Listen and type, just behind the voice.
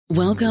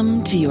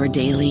Welcome to your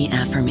daily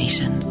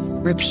affirmations.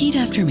 Repeat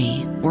after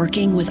me.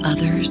 Working with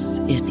others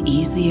is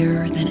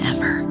easier than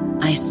ever.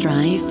 I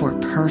strive for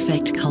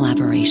perfect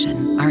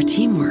collaboration. Our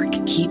teamwork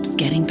keeps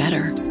getting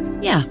better.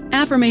 Yeah,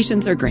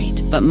 affirmations are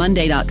great, but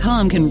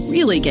Monday.com can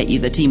really get you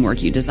the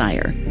teamwork you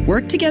desire.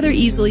 Work together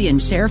easily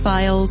and share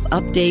files,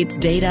 updates,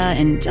 data,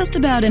 and just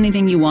about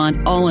anything you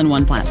want all in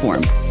one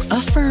platform.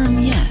 Affirm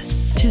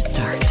yes to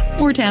start,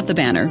 or tap the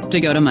banner to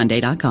go to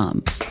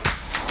Monday.com.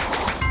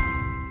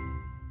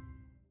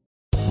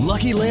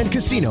 Lucky Land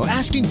Casino,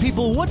 asking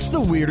people, what's the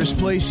weirdest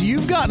place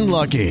you've gotten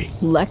lucky?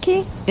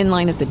 Lucky? In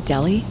line at the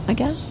deli, I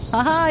guess?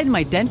 Aha, in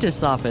my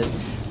dentist's office.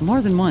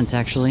 More than once,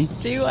 actually.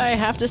 Do I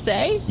have to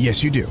say?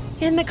 Yes, you do.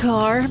 In the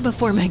car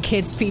before my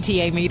kids'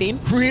 PTA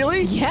meeting.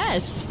 Really?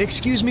 Yes.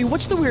 Excuse me,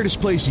 what's the weirdest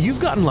place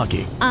you've gotten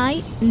lucky?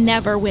 I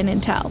never win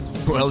and tell.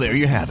 Well, there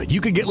you have it. You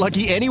can get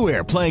lucky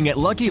anywhere, playing at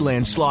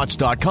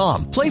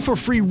LuckyLandSlots.com. Play for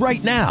free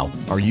right now.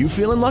 Are you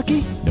feeling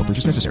lucky? No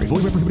purchase necessary.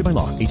 Void where prohibited by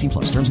law. 18+.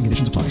 Terms and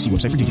conditions apply. See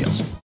website for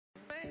details.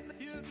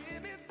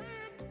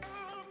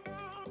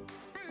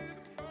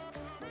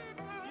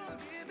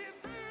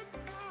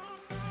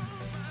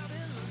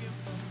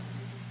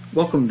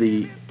 Welcome to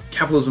the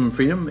Capitalism and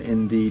Freedom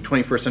in the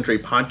 21st Century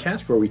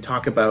podcast, where we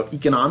talk about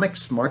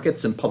economics,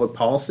 markets, and public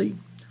policy.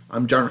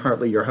 I'm John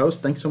Hartley, your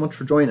host. Thanks so much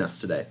for joining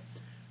us today.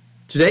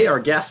 Today, our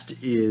guest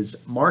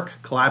is Mark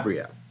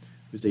Calabria,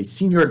 who's a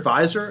senior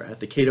advisor at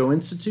the Cato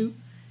Institute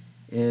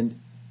and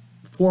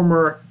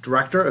former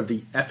director of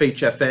the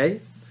FHFA.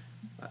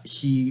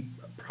 He,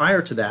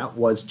 prior to that,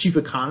 was chief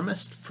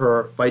economist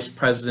for Vice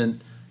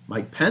President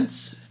Mike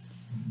Pence,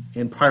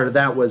 and prior to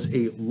that was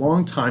a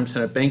longtime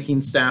Senate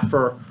banking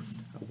staffer,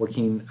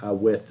 working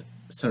with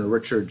Senator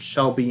Richard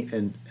Shelby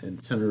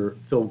and Senator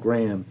Phil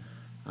Gramm.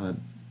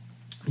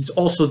 He's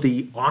also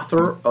the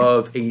author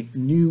of a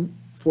new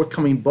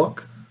forthcoming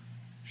book,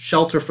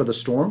 Shelter for the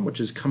Storm, which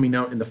is coming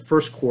out in the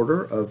first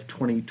quarter of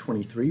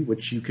 2023,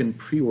 which you can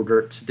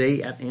pre-order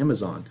today at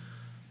Amazon.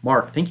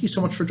 Mark, thank you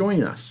so much for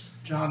joining us.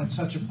 John, it's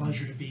such a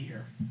pleasure to be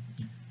here.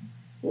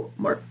 Well,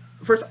 Mark,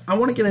 first, I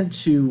want to get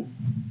into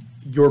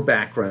your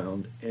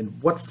background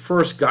and what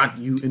first got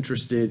you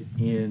interested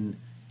in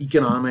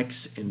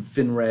economics and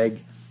FinReg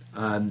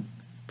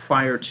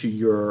prior to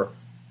your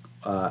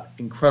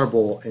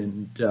incredible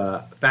and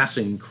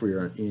fascinating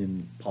career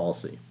in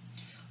policy.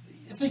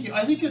 I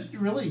think it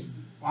really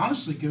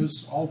honestly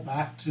goes all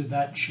back to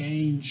that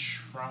change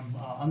from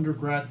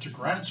undergrad to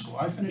grad school.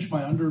 I finished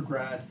my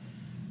undergrad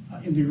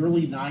in the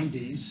early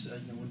 90s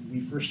when we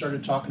first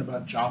started talking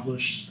about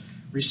jobless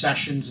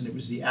recessions, and it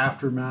was the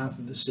aftermath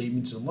of the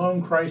savings and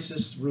loan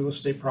crisis, real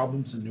estate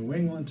problems in New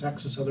England,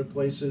 Texas, other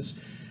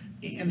places.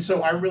 And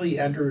so I really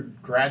entered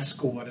grad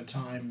school at a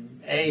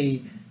time,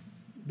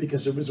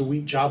 because it was a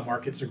weak job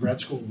market, so grad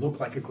school looked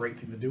like a great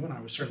thing to do, and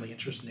I was certainly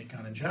interested in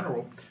econ in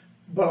general,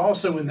 but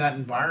also in that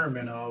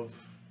environment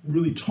of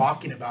really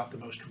talking about the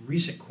most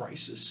recent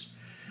crisis.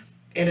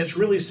 And it's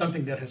really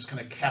something that has kind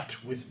of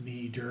kept with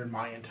me during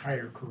my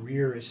entire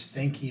career, is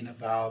thinking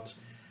about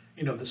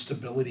the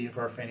stability of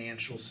our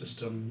financial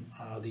system,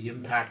 the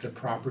impact of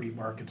property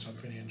markets on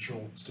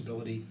financial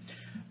stability.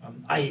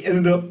 I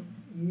ended up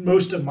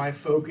most of my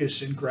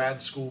focus in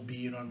grad school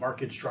being on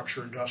market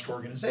structure, industrial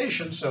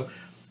organization. So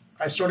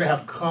I sort of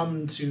have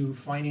come to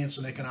finance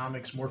and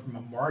economics more from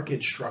a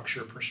market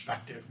structure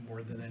perspective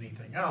more than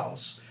anything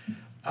else,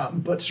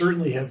 but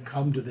certainly have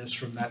come to this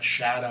from that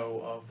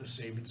shadow of the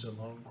savings and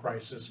loan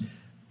crisis,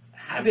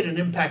 having an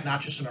impact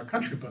not just in our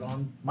country, but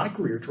on my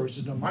career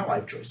choices and on my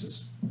life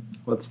choices.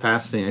 Well, it's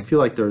fascinating. I feel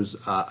like there's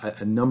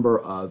a number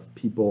of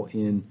people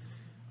in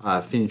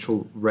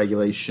financial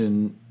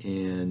regulation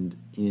and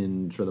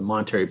in sort of the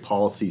monetary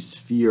policy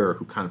sphere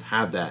who kind of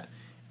have that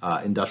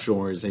industrial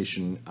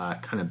organization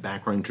kind of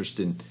background interest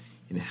in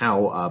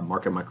how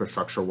market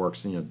microstructure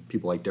works.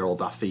 People like Darrell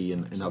Duffy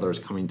and others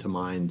coming to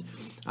mind.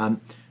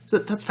 So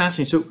that's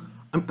fascinating. So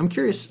I'm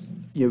curious,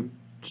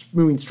 just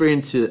moving straight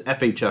into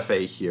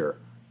FHFA here,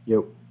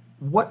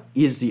 what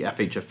is the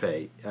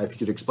FHFA? If you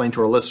could explain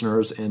to our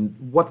listeners, and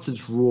what's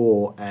its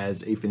role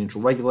as a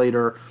financial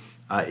regulator?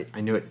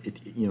 I know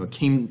it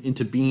came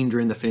into being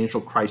during the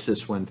financial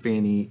crisis when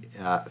Fannie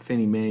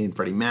Mae and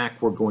Freddie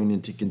Mac were going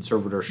into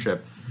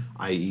conservatorship,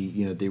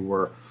 i.e., they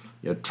were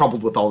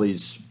troubled with all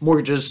these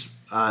mortgages,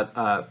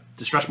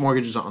 distressed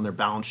mortgages on their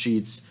balance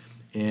sheets.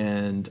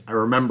 And I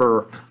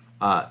remember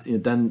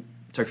then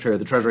Secretary of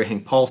the Treasury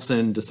Hank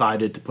Paulson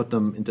decided to put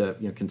them into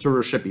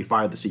conservatorship. He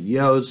fired the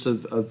CEOs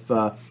of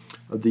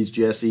these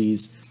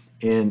GSEs,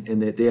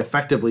 and they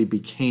effectively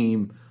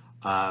became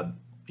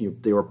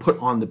they were put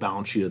on the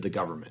balance sheet of the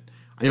government.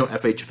 I know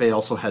FHFA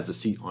also has a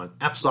seat on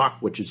FSOC,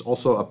 which is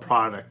also a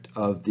product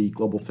of the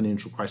global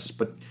financial crisis.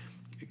 But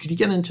could you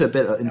get into a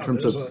bit in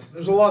terms of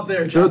there's a lot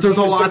there, John. There's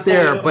a lot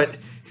there, but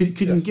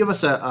could you give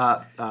us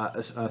a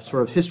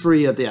sort of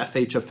history of the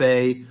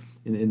FHFA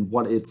and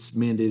what its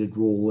mandated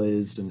role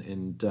is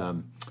and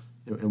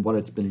what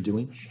it's been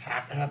doing?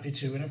 Happy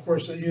to. And of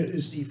course, it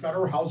is the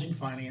Federal Housing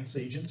Finance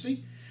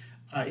Agency.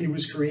 It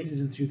was created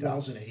in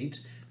 2008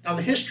 Now,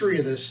 the history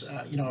of this,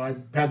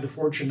 I've had the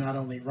fortune not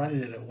only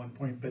running it at one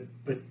point,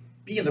 but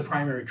being the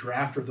primary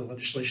drafter of the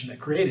legislation that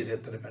created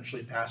it, that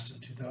eventually passed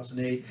in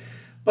 2008.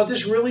 But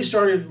this really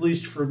started, at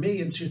least for me,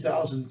 in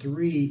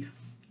 2003,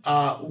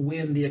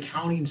 when the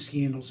accounting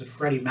scandals at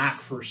Freddie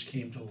Mac first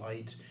came to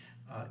light.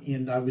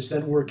 And I was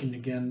then working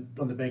again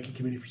on the banking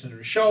committee for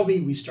Senator Shelby.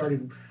 We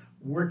started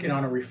working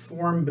on a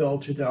reform bill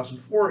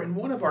 2004, and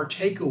one of our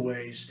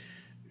takeaways,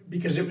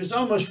 because it was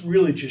almost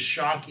really just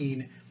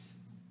shocking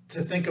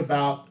to think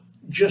about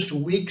just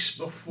weeks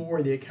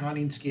before the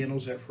accounting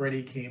scandals at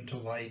Freddie came to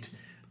light,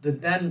 the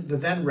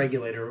then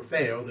regulator,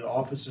 OFEO, the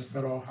Office of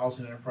Federal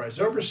Housing Enterprise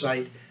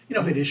Oversight,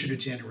 had issued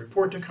its annual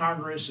report to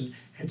Congress and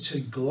had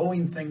said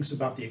glowing things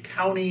about the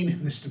accounting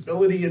and the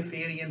stability at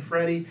Fannie and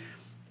Freddie.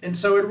 And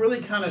so it really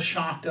kind of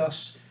shocked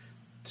us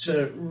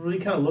to really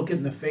kind of look it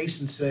in the face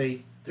and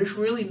say, there's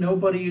really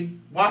nobody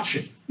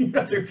watching. And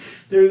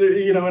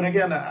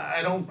again,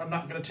 I'm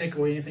not going to take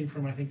away anything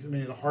from, I think,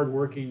 many of the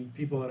hardworking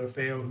people at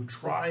OFEO who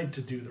tried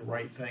to do the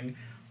right thing.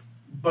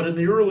 But in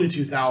the early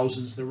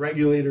 2000s, the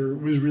regulator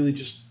was really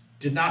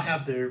did not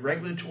have the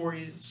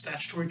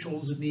statutory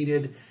tools it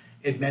needed.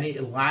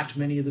 It lacked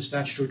many of the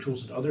statutory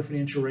tools that other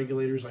financial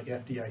regulators like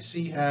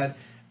FDIC had,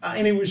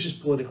 and it was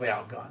just politically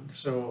outgunned.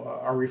 So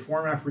our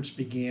reform efforts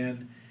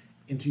began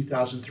in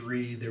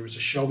 2003. There was a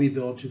Shelby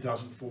bill in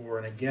 2004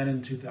 and again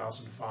in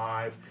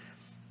 2005,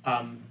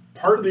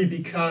 partly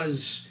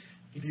because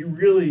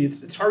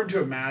it's hard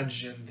to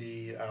imagine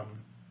the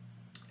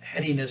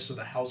headiness of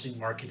the housing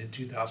market in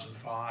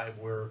 2005,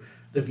 where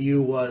the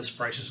view was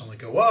prices only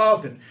go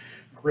up and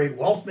great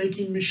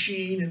wealth-making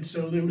machine, and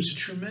so there was a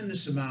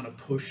tremendous amount of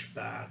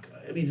pushback.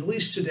 I mean, at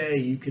least today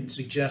you can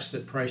suggest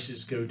that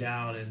prices go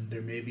down and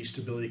there may be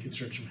stability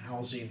concerns from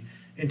housing.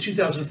 In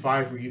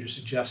 2005, were you to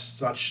suggest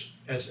such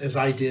as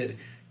I did,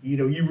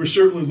 you were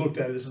certainly looked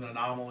at as an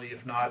anomaly,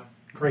 if not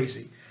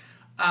crazy.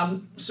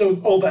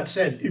 So all that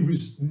said, it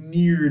was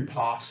near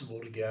impossible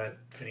to get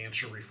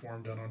financial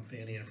reform done on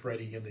Fannie and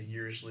Freddie in the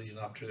years leading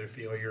up to their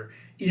failure,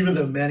 even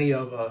though many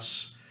of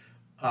us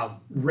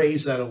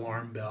raised that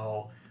alarm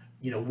bell,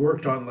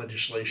 worked on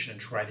legislation and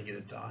tried to get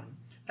it done.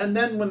 And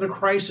then when the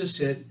crisis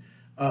hit,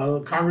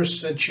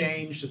 Congress had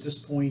changed. At this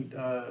point,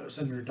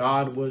 Senator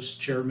Dodd was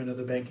chairman of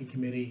the banking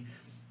committee.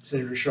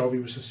 Senator Shelby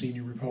was the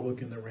senior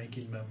Republican, the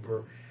ranking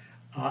member.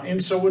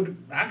 And so what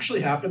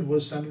actually happened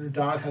was Senator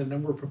Dodd had a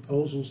number of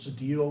proposals to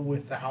deal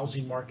with the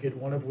housing market,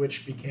 one of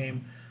which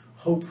became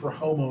Hope for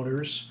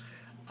Homeowners.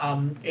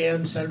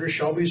 And Senator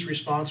Shelby's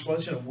response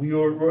was,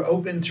 we're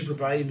open to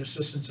providing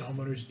assistance to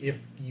homeowners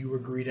if you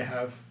agree to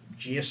have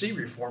GSE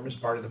reform as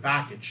part of the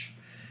package.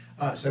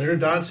 Senator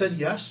Dodd said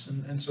yes,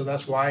 and so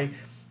that's why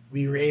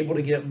we were able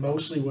to get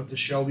mostly what the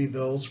Shelby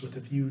bills, with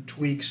a few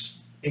tweaks,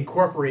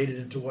 incorporated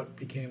into what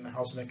became the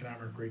Housing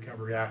Economic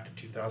Recovery Act of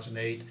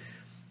 2008,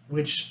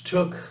 which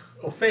took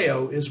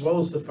OFEO, as well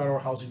as the Federal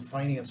Housing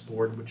Finance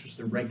Board, which was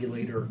the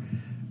regulator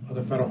of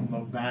the Federal Home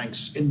Loan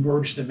Banks, and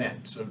merged them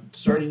in. So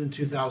starting in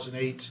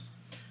 2008,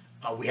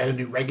 we had a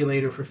new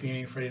regulator for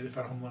Fannie and Freddie, the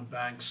Federal Home Loan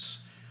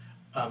Banks.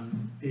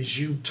 As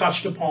you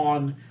touched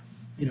upon,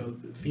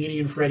 Fannie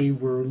and Freddie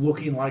were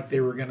looking like they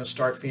were going to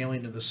start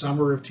failing in the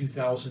summer of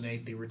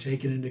 2008. They were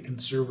taken into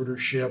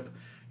conservatorship.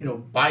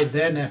 By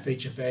then,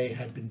 FHFA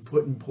had been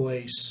put in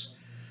place.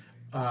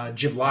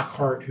 Jim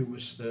Lockhart, who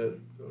was the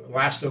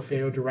last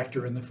OFEO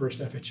director and the first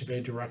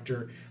FHFA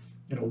director,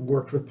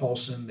 worked with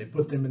Paulson. They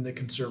put them in the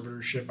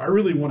conservatorship. I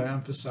really want to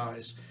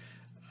emphasize,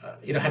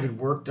 having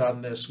worked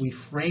on this, we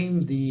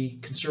framed the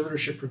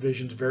conservatorship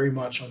provisions very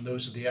much on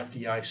those of the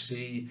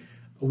FDIC.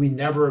 We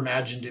never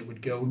imagined it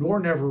would go, nor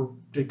never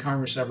did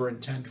Congress ever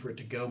intend for it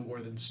to go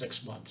more than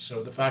 6 months.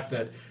 So the fact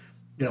that,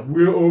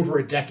 we're over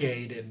a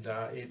decade and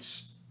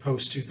it's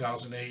post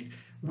 2008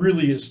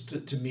 really is,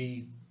 to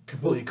me,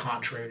 completely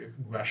contrary to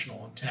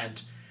congressional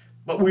intent.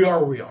 But we are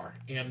where we are.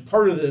 And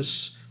part of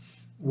this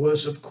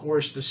was, of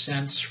course, the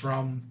sense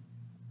from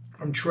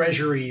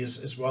Treasury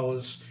as well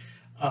as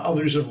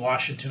others in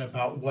Washington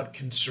about what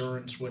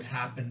concerns would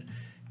happen,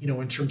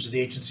 in terms of the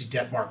agency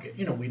debt market.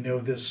 We know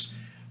this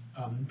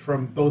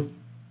from both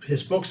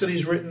his books that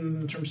he's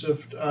written in terms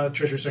of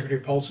Treasury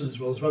Secretary Paulson, as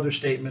well as other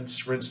statements.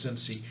 For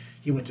instance,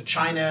 he went to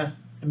China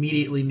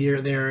immediately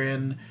near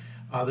therein.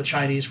 The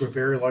Chinese were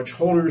very large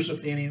holders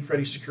of Fannie and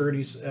Freddie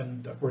securities,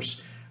 and of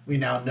course, we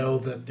now know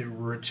that there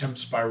were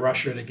attempts by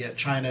Russia to get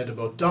China to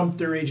both dump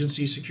their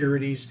agency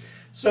securities.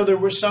 So there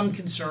was some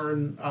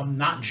concern,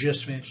 not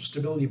just financial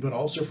stability, but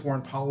also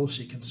foreign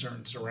policy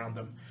concerns around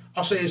them.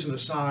 I'll say as an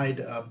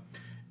aside,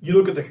 you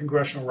look at the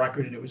congressional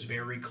record and it was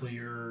very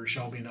clear,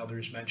 Shelby and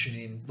others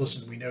mentioning,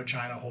 listen, we know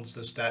China holds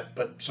this debt,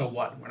 but so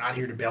what? We're not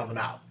here to bail them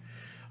out.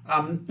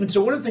 And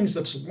so one of the things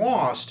that's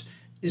lost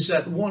is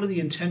that one of the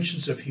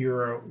intentions of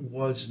HERA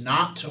was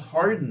not to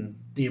harden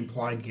the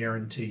implied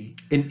guarantee.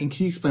 And can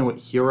you explain what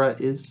HERA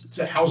is? It's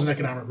a Housing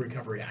Economic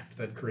Recovery Act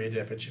that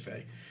created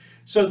FHFA.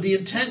 So the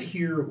intent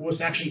here was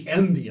to actually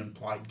end the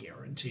implied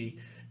guarantee.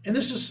 And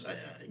this is,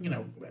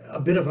 a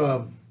bit of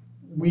a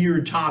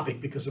weird topic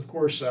because, of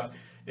course,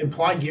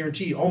 implied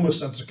guarantee almost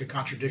sounds like a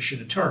contradiction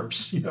in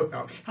terms.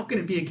 How can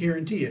it be a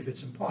guarantee if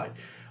it's implied?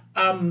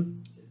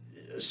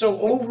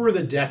 So over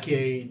the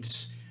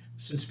decades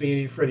since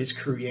Fannie and Freddie's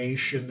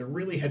creation, there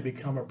really had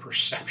become a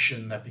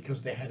perception that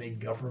because they had a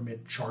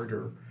government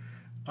charter,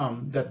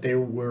 that they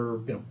were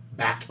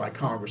backed by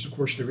Congress. Of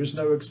course, there is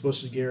no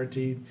explicit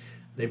guarantee.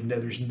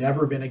 There's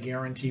never been a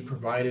guarantee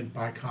provided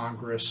by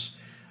Congress.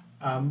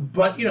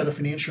 But the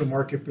financial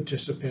market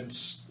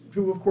participants,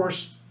 who of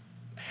course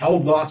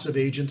held lots of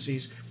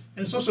agencies,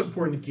 and it's also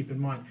important to keep in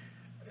mind,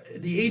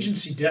 the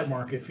agency debt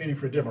market, Fannie and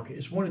Freddie debt market,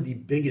 is one of the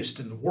biggest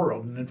in the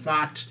world. And in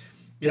fact,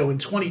 in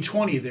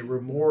 2020, there were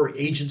more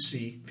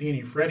agency Fannie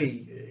and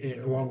Freddie,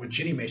 along with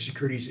Ginnie Mae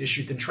securities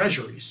issued than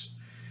treasuries.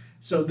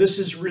 So this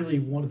is really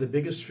one of the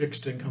biggest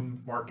fixed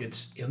income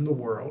markets in the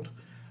world.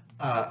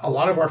 A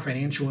lot of our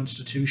financial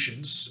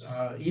institutions,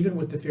 even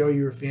with the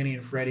failure of Fannie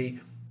and Freddie,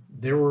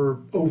 there were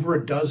over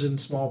a dozen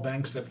small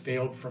banks that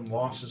failed from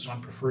losses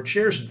on preferred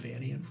shares in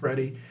Fannie and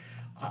Freddie.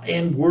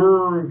 And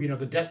were,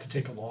 the debt to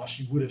take a loss,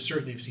 you would have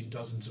certainly seen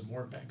dozens of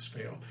more banks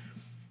fail.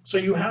 So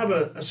you have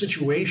a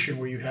situation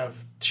where you have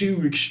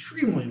two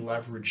extremely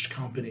leveraged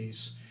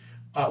companies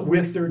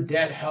with their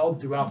debt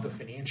held throughout the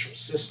financial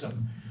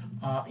system.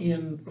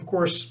 And of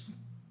course,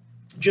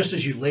 just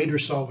as you later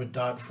saw with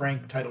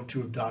Dodd-Frank, Title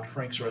II of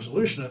Dodd-Frank's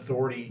Resolution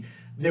Authority,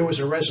 there was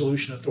a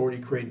resolution authority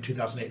created in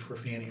 2008 for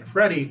Fannie and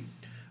Freddie,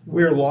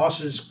 where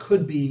losses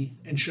could be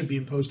and should be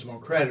imposed upon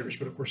creditors.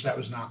 But of course, that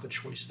was not the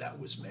choice that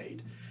was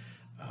made.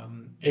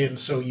 And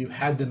so you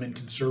had them in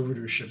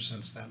conservatorship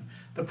since then.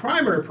 The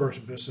primary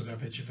purpose of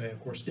FHFA,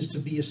 of course, is to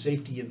be a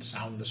safety and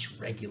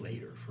soundness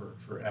regulator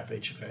for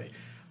FHFA.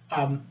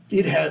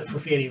 It had, for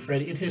Fannie and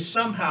Freddie, it has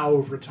somehow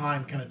over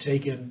time kind of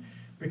taken,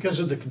 because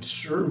of the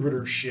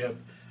conservatorship,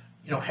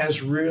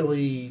 has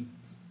really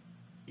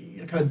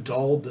kind of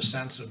dulled the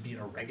sense of being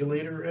a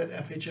regulator at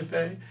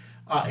FHFA.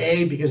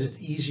 Because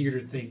it's easier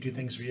to do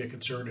things via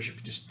conservatorship,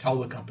 you just tell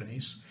the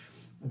companies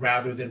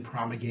rather than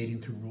promulgating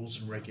through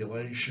rules and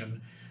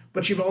regulation.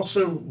 But you've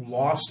also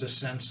lost a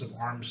sense of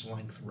arm's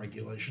length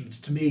regulation. It's,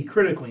 to me,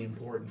 critically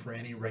important for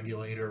any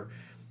regulator,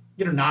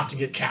 not to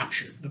get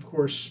captured. Of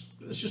course,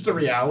 it's just a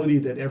reality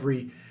that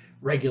every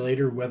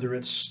regulator, whether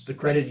it's the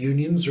credit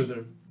unions or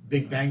the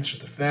big banks or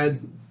the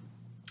Fed,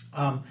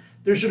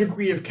 there's a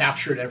degree of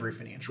capture at every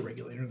financial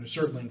regulator. And there's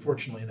certainly,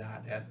 unfortunately,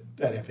 that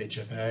at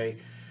FHFA.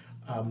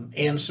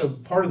 And so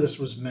part of this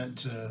was meant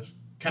to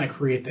kind of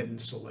create that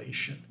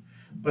insulation.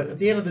 But at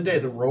the end of the day,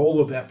 the role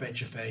of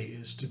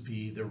FHFA is to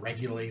be the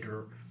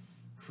regulator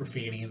for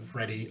Fannie and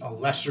Freddie. A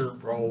lesser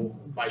role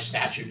by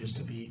statute is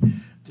to be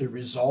the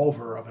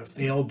resolver of a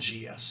failed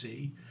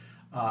GSE.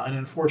 And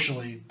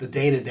unfortunately, the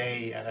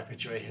day-to-day at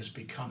FHFA has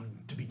become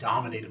to be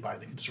dominated by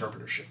the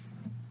conservatorship.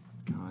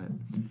 Got it.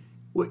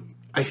 Well,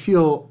 I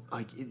feel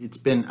like it's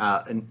been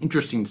an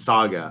interesting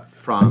saga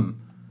from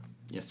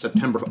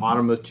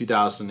autumn of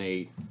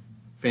 2008,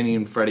 Fannie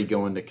and Freddie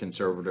go into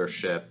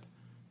conservatorship.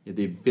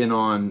 They've been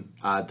on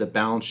the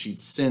balance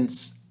sheet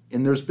since,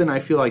 and there's been, I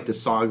feel like, the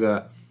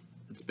saga.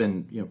 It's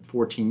been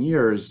 14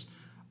 years.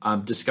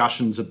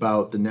 Discussions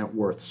about the net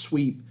worth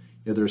sweep.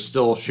 There's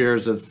still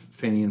shares of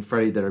Fannie and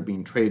Freddie that are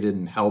being traded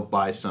and held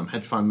by some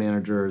hedge fund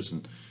managers,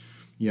 and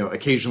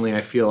occasionally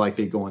I feel like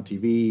they go on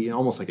TV,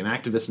 almost like an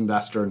activist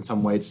investor in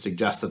some way, to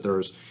suggest that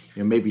there's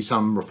maybe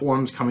some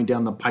reforms coming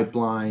down the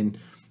pipeline.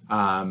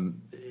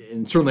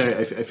 And certainly,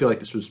 I feel like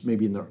this was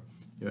maybe in the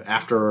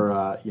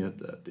after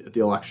the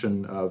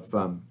election of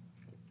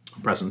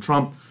President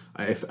Trump.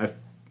 I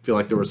feel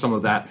like there was some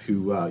of that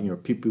who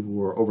people who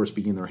were over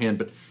speaking their hand.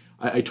 But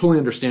I totally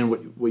understand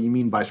what you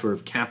mean by sort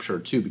of capture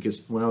too,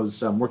 because when I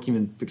was working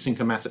in fixed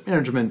income asset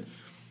management,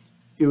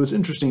 it was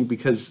interesting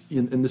because,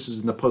 and this is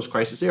in the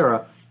post-crisis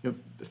era,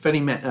 Freddie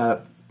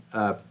Mac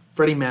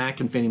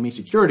and Fannie Mae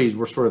securities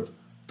were sort of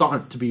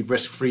thought to be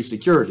risk-free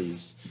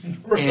securities.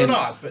 Of course, they're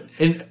not, but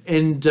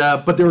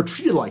but they were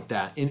treated like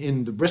that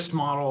in the risk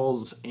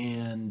models,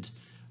 and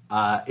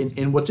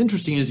what's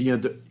interesting is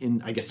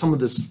in I guess some of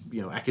this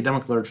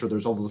academic literature,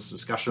 there's all this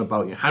discussion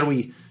about how do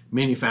we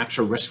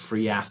manufacture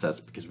risk-free assets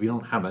because we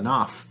don't have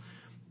enough.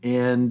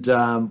 And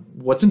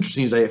what's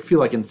interesting is I feel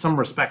like in some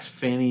respects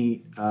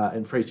Fannie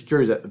and Freddie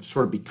securities have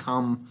sort of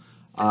become.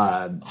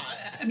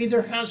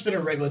 There has been a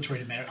regulatory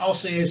demand. I'll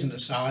say as an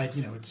aside,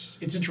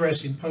 it's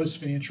interesting. Post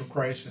financial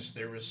crisis,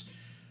 there was,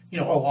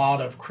 a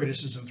lot of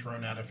criticism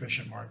thrown at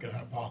efficient market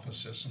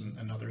hypothesis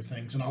and other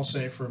things. And I'll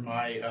say for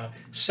my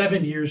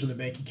 7 years in the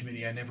banking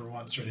committee, I never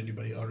once heard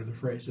anybody utter the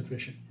phrase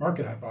efficient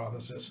market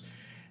hypothesis.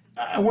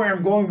 Where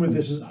I'm going with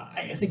this is,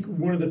 I think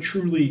one of the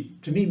truly,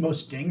 to me,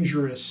 most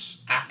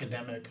dangerous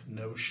academic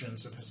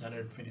notions that has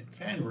entered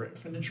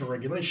financial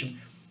regulation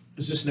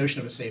is this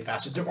notion of a safe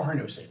asset. There are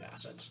no safe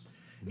assets.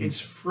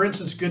 It's, for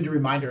instance, good to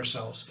remind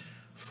ourselves,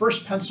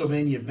 First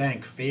Pennsylvania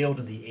Bank failed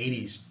in the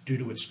 80s due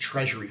to its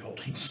treasury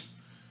holdings.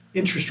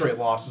 Interest rate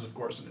losses, of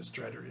course, in its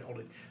treasury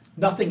holding.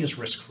 Nothing is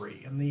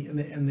risk-free.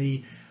 And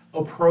the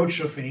approach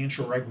of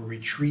financial reg where we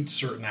treat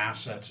certain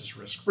assets as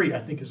risk-free, I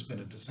think, has been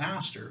a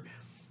disaster.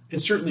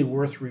 It's certainly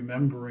worth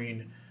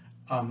remembering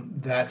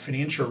that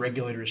financial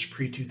regulators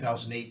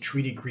pre-2008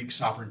 treated Greek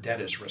sovereign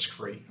debt as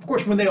risk-free. Of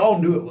course, when they all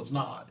knew it was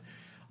not.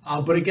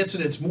 But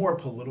it's more a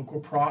political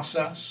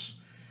process.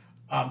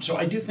 So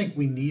I do think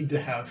we need to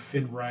have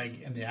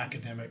FinReg and the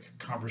academic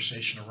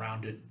conversation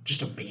around it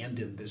just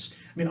abandon this.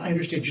 I mean, I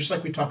understand, just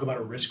like we talk about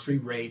a risk-free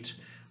rate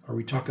or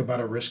we talk about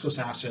a riskless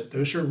asset,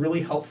 those are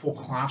really helpful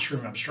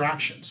classroom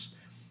abstractions.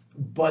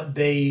 But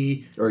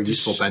they... Or a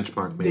useful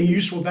benchmark, maybe. They're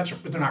useful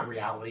benchmark, but they're not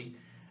reality.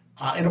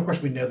 And of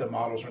course, we know that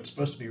models aren't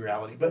supposed to be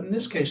reality. But in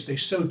this case, they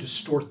so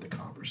distort the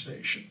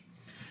conversation.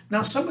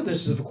 Now, some of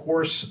this is, of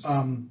course,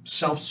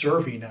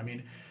 self-serving. I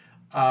mean,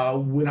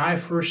 when I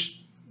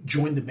first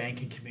joined the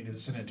banking committee in the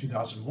Senate in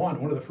 2001,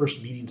 one of the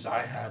first meetings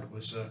I had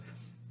was a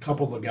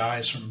couple of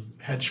guys from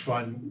hedge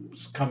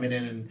funds coming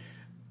in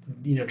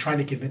and trying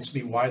to convince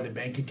me why the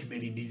banking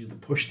committee needed to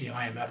push the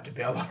IMF to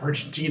bail out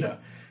Argentina.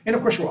 And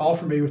of course, we're all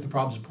familiar with the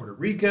problems in Puerto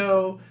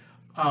Rico.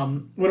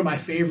 One of my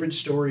favorite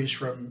stories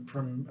from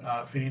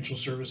financial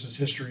services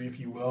history, if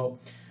you will,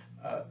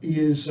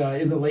 is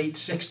in the late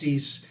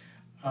 60s,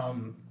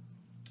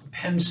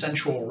 Penn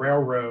Central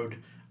Railroad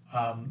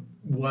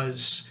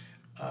was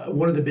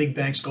one of the big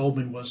banks.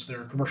 Goldman was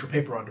their commercial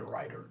paper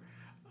underwriter.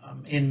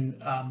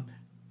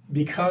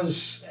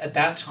 Because at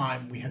that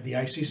time we had the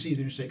ICC,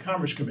 the Interstate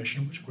Commerce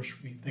Commission, which of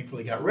course we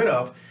thankfully got rid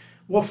of,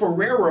 well, for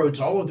railroads,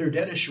 all of their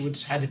debt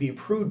issuance had to be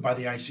approved by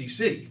the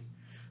ICC.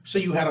 So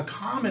you had a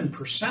common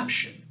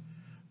perception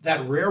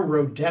that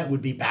railroad debt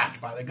would be backed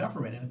by the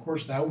government. And of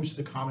course, that was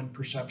the common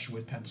perception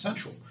with Penn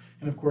Central.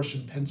 And of course,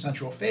 when Penn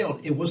Central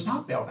failed, it was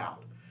not bailed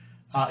out.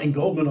 And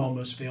Goldman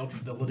almost failed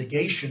for the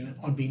litigation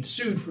on being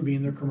sued for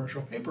being their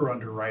commercial paper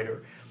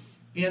underwriter.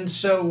 And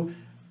so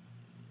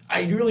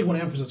I really want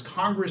to emphasize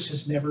Congress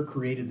has never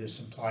created this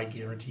implied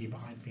guarantee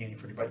behind Fannie and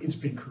Freddie, but it's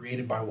been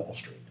created by Wall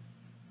Street.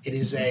 It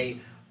is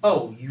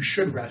you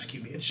should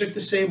rescue me. It's like the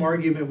same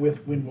argument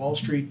with when Wall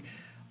Street,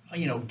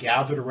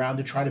 gathered around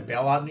to try to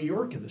bail out New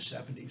York in the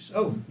 70s.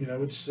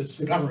 It's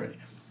the government.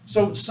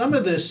 So some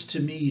of this to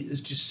me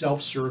is just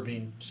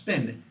self-serving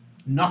spin.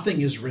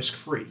 Nothing is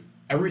risk-free.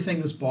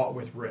 Everything is bought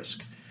with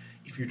risk.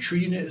 If you're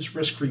treating it as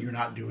risk-free, you're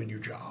not doing your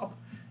job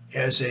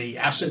as a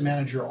asset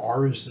manager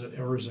or as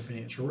a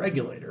financial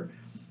regulator.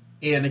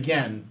 And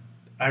again,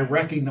 I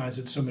recognize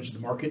that so much of the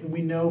market, and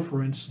we know,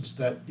 for instance,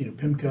 that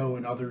PIMCO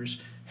and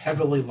others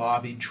heavily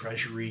lobbied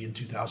Treasury in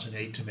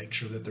 2008 to make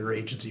sure that their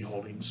agency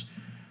holdings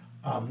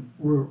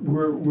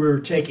were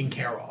taken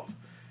care of.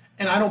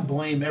 And I don't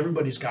blame,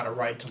 everybody's got a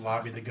right to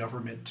lobby the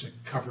government to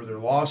cover their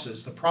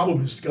losses. The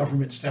problem is the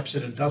government steps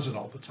in and does it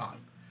all the time.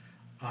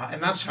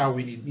 And that's how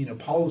we need,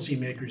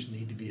 policymakers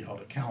need to be held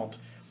account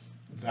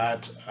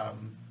that,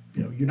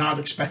 you're not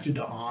expected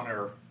to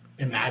honor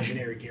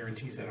imaginary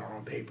guarantees that are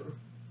on paper.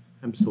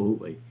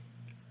 Absolutely.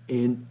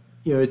 And,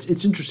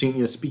 it's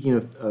interesting, speaking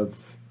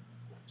of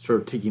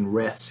sort of taking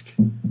risk,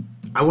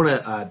 I want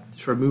to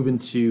sort of move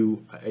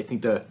into, I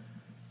think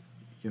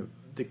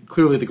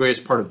clearly the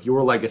greatest part of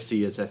your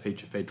legacy as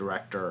FHFA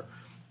director,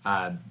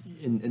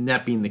 and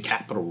that being the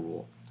capital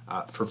rule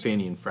for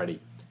Fannie and Freddie.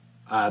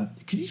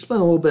 Could you explain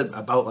a little bit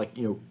about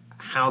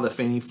how the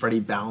Fannie Freddie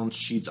balance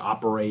sheets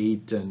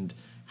operate and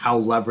how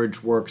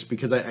leverage works?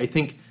 Because I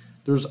think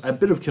there's a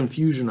bit of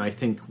confusion, I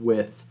think,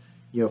 with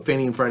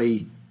Fannie and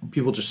Freddie.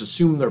 People just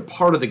assume they're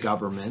part of the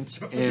government,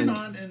 and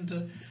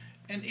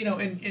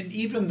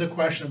even the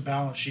question of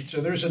balance sheet.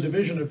 So there's a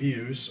division of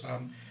views.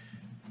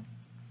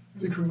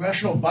 The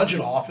Congressional Budget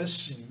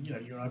Office, and you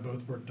and I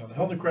both worked on the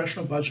Hill. The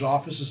Congressional Budget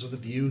Office is of the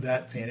view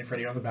that Fannie and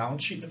Freddie are on the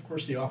balance sheet, and of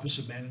course the Office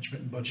of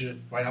Management and Budget at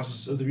White House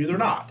is of the view they're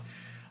not.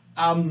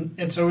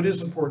 And so it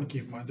is important to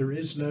keep in mind there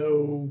is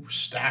no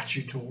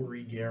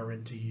statutory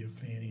guarantee of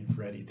Fannie and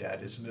Freddie debt.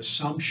 It's an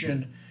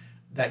assumption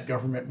that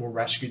government will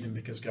rescue them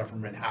because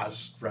government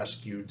has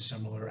rescued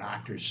similar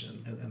actors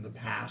in the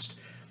past.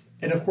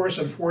 And of course,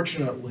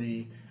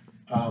 unfortunately,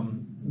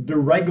 the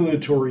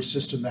regulatory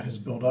system that has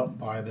built up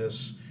by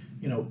this,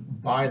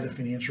 by the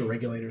financial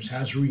regulators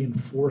has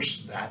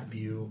reinforced that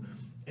view.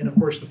 And of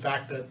course, the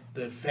fact that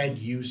the Fed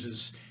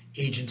uses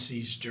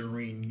agencies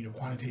during,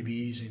 quantitative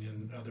easing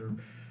and other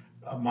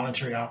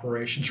monetary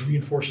operations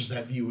reinforces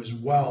that view as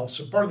well.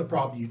 So part of the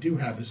problem you do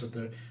have is that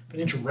the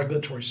financial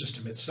regulatory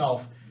system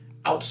itself,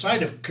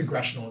 outside of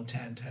congressional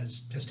intent,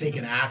 has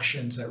taken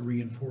actions that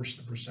reinforce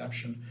the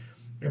perception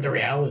and the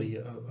reality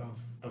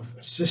of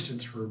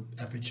assistance for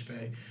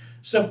FHFA.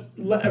 So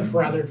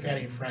rather than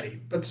Fannie and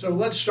Freddie. But so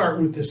let's start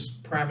with this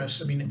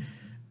premise. I mean,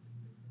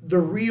 the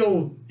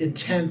real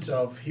intent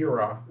of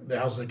HERA, the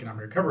Housing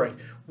Economic Recovery Act,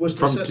 was to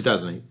from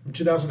 2008. From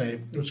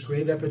 2008, it was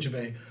created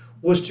FHFA,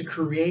 was to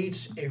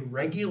create a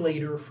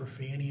regulator for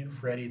Fannie and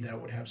Freddie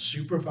that would have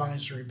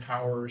supervisory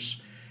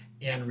powers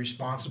and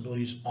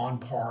responsibilities on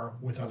par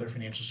with other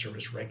financial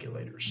service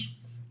regulators.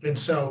 And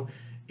so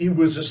it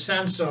was a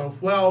sense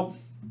of, well,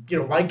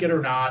 like it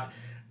or not,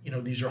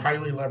 these are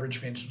highly leveraged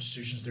financial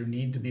institutions. There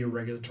need to be a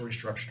regulatory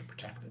structure to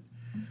protect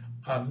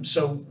them.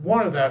 So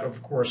one of that,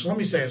 of course, let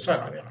me say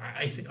aside,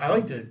 I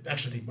like to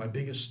actually think my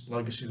biggest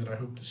legacy that I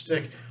hope to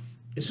stick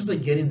is simply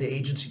getting the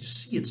agency to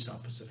see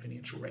itself as a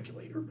financial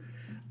regulator.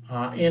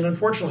 And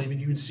unfortunately, I mean,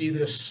 you would see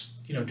this,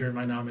 during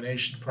my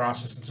nomination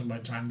process and some of my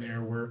time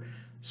there, where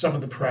some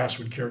of the press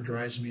would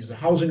characterize me as a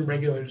housing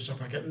regulator,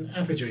 stuff like that. And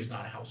FHA is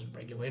not a housing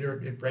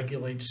regulator. It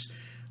regulates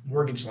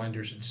mortgage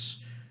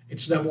lenders.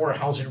 It's no more a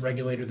housing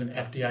regulator than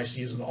FDIC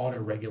is an auto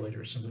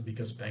regulator, simply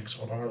because banks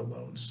hold auto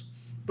loans.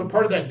 But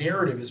part of that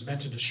narrative is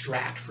meant to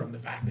distract from the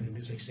fact that it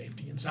is a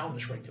safety and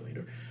soundness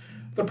regulator.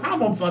 The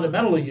problem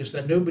fundamentally is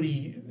that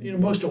nobody,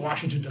 most of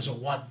Washington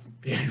doesn't want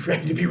Fannie and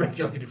Freddie to be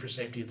regulated for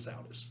safety and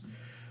soundness.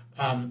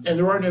 And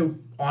there are no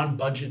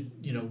on-budget,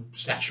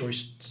 statutory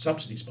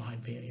subsidies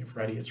behind Fannie and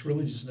Freddie. It's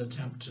really just an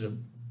attempt to,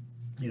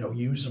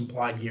 use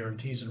implied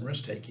guarantees and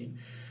risk-taking.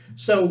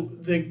 So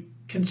the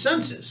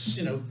consensus,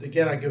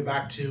 again, I go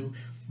back to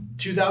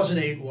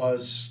 2008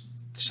 was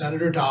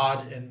Senator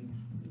Dodd and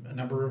a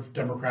number of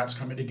Democrats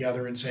coming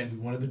together and saying we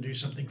wanted to do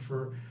something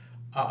for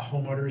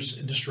homeowners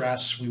in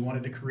distress. We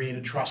wanted to create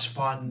a trust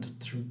fund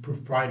to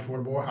provide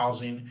affordable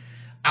housing.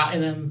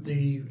 And then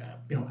the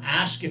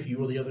ask, if you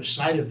will, the other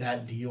side of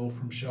that deal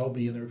from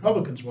Shelby and the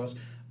Republicans was,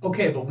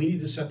 okay, but we need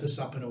to set this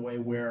up in a way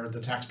where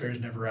the taxpayers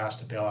never asked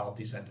to bail out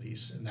these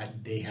entities and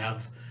that they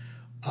have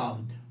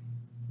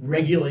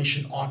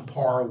regulation on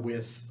par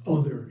with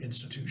other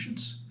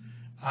institutions.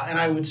 And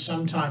I would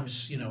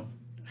sometimes,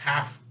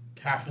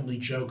 halfly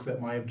joke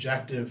that my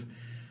objective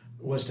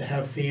was to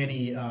have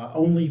Fannie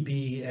only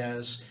be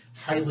as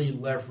highly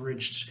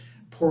leveraged,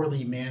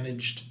 poorly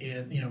managed,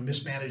 and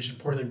mismanaged and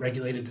poorly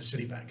regulated as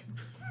Citibank.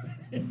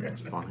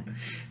 That's funny.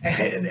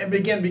 And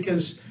again,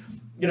 because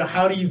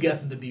how do you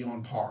get them to be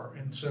on par?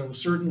 And so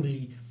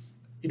certainly,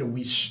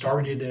 we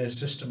started a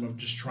system of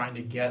just trying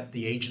to get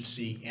the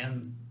agency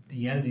and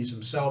the entities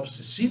themselves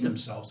to see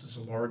themselves as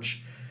a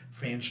large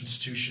financial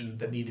institution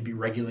that need to be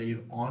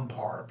regulated on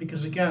par.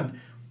 Because again,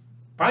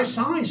 by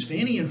size,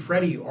 Fannie and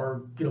Freddie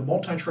are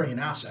multi-trillion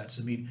assets.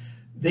 I mean,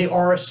 they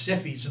are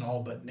SIFIs in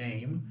all but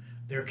name.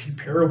 They're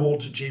comparable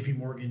to J.P.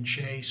 Morgan,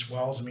 Chase,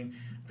 Wells. I mean,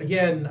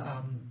 again,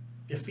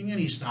 if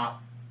Fannie's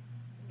not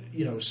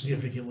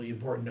significantly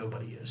important,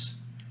 nobody is.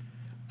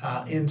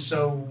 And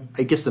so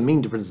I guess the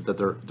main difference is that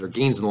their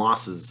gains and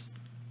losses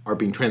are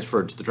being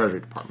transferred to the Treasury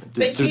Department.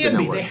 They can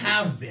be. They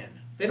have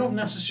been. They don't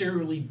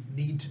necessarily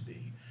need to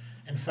be.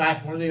 In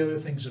fact, one of the other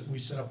things that we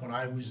set up when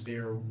I was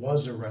there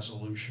was a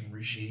resolution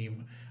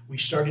regime. We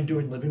started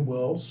doing living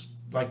wills,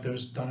 like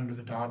those done under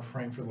the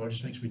Dodd-Frank for the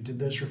largest banks. We did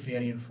this for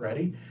Fannie and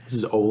Freddie. This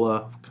is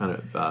OLA kind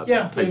of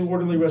the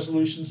orderly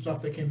resolution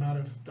stuff that came out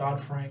of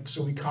Dodd-Frank.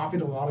 So we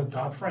copied a lot of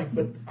Dodd-Frank,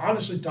 but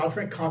honestly,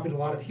 Dodd-Frank copied a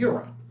lot of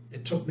HERA.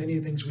 It took many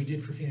of the things we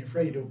did for Fannie and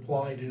Freddie to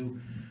apply to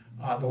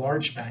the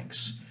large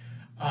banks.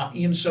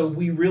 And so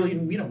we really,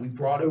 we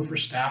brought over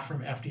staff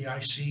from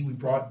FDIC. We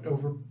brought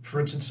over, for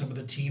instance, some of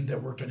the team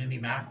that worked on any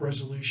MAC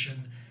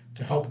resolution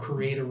to help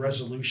create a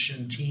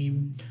resolution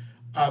team.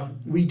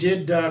 We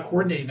did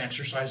coordinating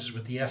exercises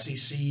with the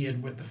SEC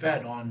and with the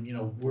Fed on,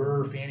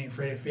 were Fannie and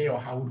Freddie fail,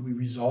 how would we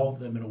resolve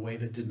them in a way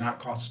that did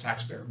not cost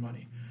taxpayer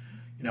money?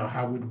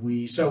 How would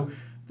we? So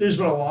there's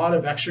been a lot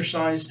of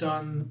exercise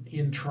done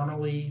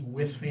internally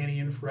with Fannie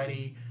and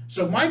Freddie.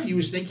 So my view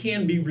is they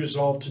can be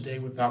resolved today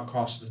without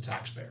cost to the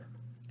taxpayer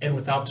and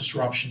without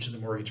disruption to the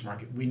mortgage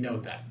market. We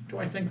know that. Do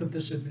I think that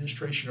this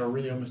administration, or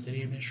really almost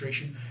any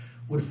administration,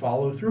 would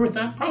follow through with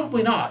that?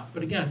 Probably not.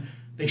 But again,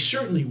 they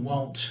certainly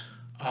won't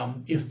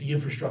if the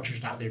infrastructure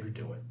is not there to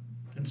do it.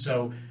 And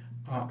so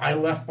I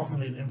left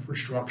behind an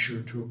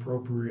infrastructure to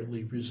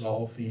appropriately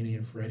resolve Fannie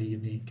and Freddie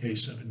in the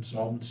case of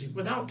insolvency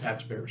without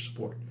taxpayer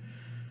support.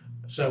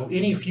 So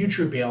any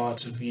future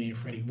bailouts of Fannie and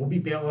Freddie will be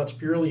bailouts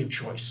purely of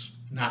choice,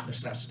 not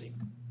necessity.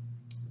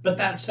 But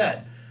that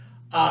said,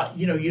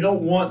 you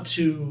don't want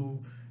to,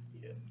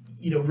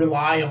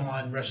 rely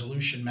on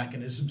resolution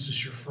mechanisms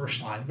as your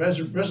first line.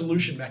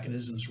 Resolution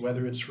mechanisms,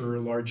 whether it's for a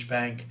large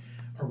bank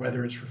or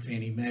whether it's for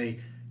Fannie Mae,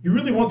 you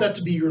really want that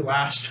to be your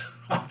last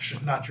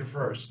option, not your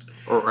first.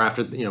 Or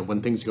after,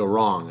 when things go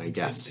wrong, I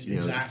guess.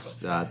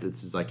 Exactly.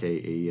 This is like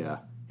a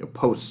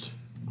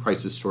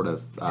post-crisis sort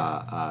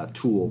of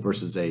tool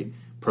versus a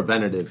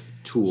preventative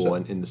tool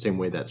in the same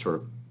way that sort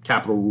of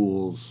capital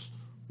rules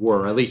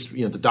were, at least,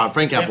 the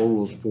Dodd-Frank capital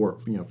rules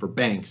for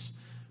banks.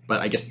 But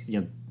I guess,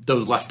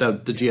 those left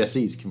out the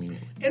GSEs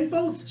community. And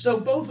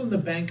both in the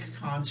bank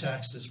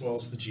context as well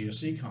as the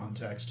GSE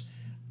context,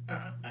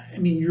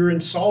 your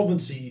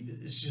insolvency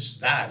is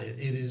just that. It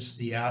is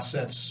the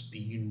assets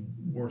being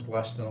worth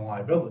less than the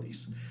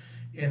liabilities.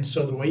 And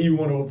so the way you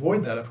want to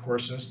avoid that, of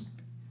course, is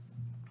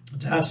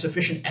to have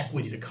sufficient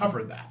equity to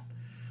cover that.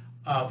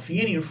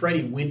 Fannie and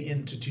Freddie went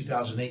into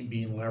 2008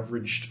 being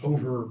leveraged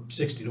over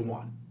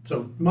 60-1.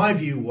 So my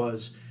view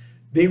was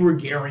they were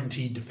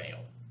guaranteed to fail.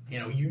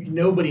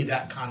 Nobody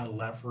that kind of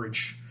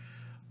leverage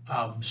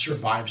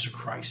survives a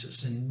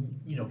crisis. And,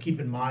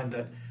 keep in mind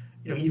that,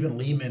 even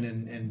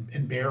Lehman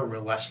and Bear were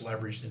less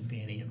leveraged than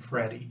Fannie and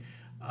Freddie.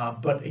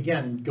 But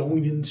again,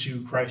 going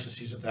into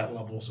crises at that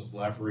levels of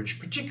leverage,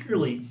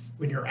 particularly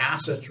when your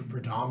assets are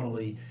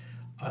predominantly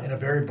in a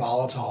very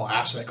volatile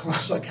asset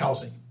class like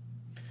housing.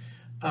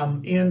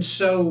 And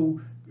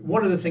so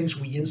one of the things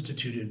we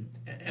instituted,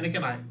 and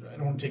again, I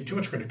don't want to take too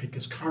much credit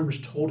because Congress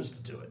told us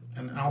to do it.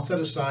 And I'll set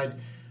aside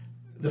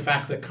the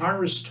fact that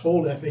Congress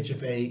told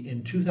FHFA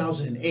in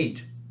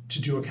 2008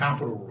 to do a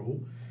capital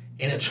rule,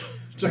 and it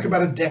took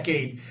about a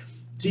decade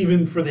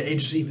even for the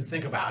agency to even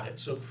think about it.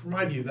 So from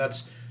my view,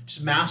 that's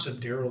just massive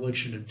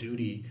dereliction of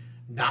duty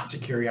not to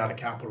carry out a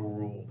capital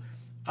rule.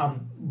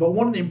 But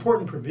one of the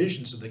important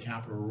provisions of the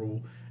capital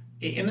rule,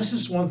 and this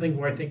is one thing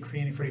where I think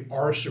Fannie and Freddie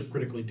are so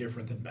critically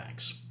different than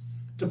banks.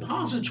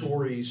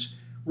 Depositories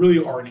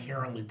really are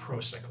inherently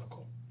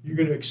pro-cyclical. You're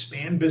going to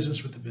expand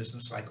business with the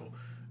business cycle,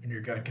 and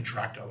you're going to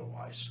contract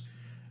otherwise.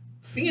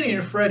 Fannie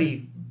and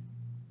Freddie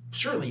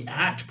certainly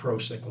act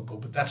pro-cyclical,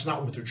 but that's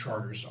not what their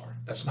charters are.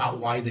 That's not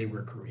why they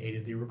were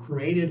created. They were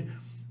created,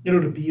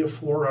 to be a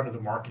floor under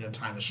the market in a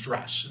time of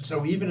stress. And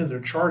so even in their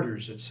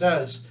charters, it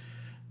says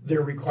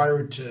they're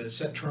required to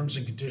set terms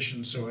and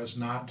conditions so as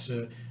not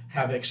to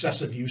have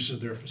excessive use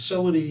of their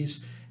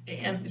facilities.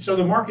 And so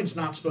the market's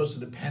not supposed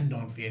to depend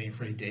on Fannie and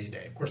Freddie day to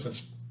day. Of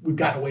course, we've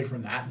gotten away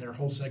from that, and there are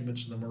whole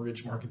segments of the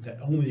mortgage market that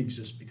only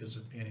exist because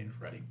of Fannie and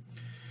Freddie.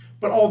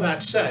 But all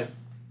that said,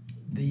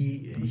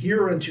 the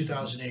HERA in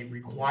 2008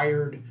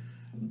 required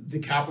the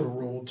capital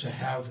rule to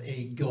have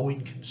a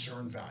going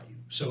concern value.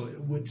 So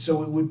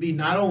it would be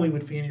not only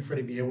would Fannie and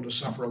Freddie be able to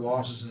suffer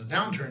losses in a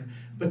downturn,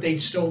 but they'd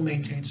still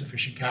maintain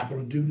sufficient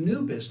capital to do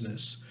new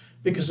business,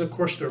 because of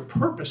course their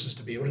purpose is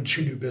to be able to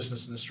do new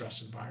business in a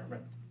stress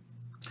environment.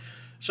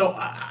 So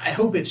I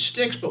hope it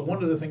sticks, but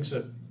one of the things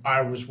that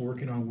I was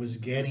working on was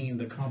getting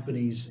the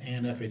companies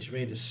and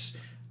FHFA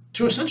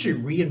to essentially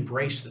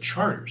re-embrace the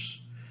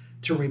charters,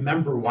 to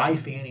remember why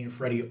Fannie and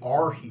Freddie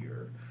are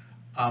here,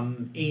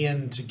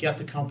 and to get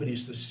the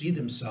companies to see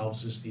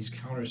themselves as these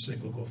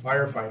counter-cyclical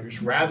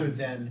firefighters rather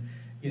than,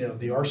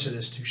 the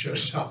arsonist who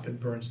shows up and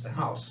burns the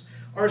house.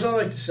 Or as I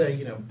like to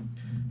say,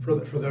 for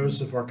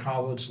those of our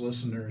college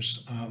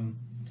listeners,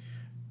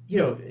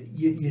 the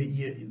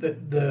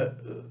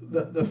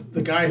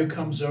guy who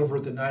comes over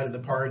at the night of the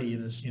party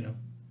and is,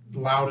 the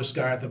loudest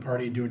guy at the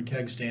party doing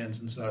keg stands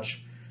and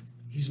such,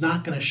 he's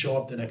not going to show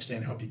up the next day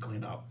and help you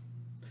clean up.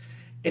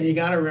 And you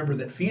got to remember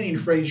that Fannie and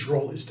Freddie's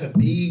role is to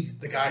be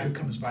the guy who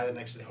comes by the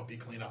next day to help you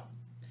clean up,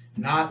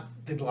 not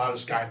the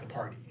loudest guy at the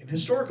party. And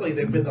historically,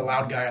 they've been the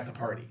loud guy at the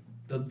party,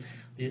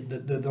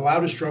 the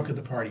loudest drunk at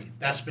the party.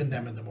 That's been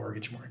them in the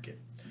mortgage market.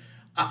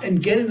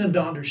 And getting them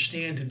to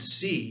understand and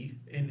see,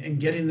 and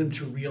getting them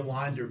to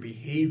realign their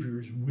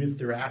behaviors with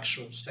their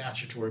actual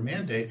statutory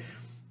mandate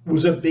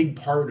was a big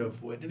part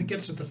of what, and it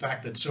gets at the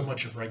fact that so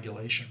much of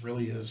regulation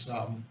really is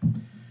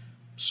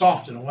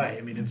soft in a way.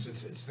 I mean, it's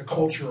the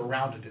culture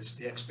around it, it's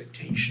the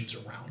expectations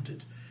around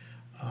it.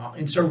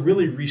 And so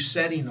really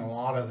resetting a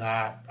lot of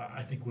that,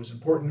 I think, was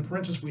important. For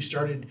instance, we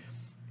started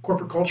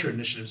corporate culture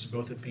initiatives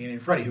both at Fannie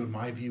and Freddie, who in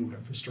my view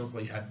have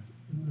historically had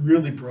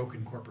really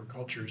broken corporate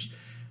cultures.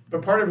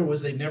 But part of it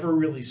was they never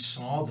really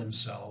saw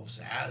themselves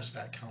as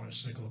that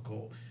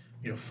counter-cyclical,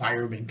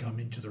 firemen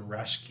coming to the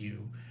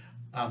rescue.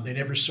 They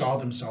never saw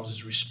themselves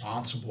as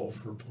responsible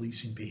for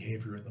policing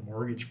behavior in the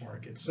mortgage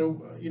market.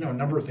 So, a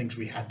number of things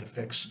we had to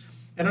fix.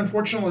 And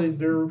unfortunately,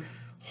 there are a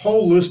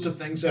whole list of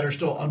things that are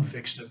still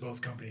unfixed at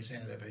both companies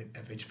and at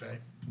FHFA.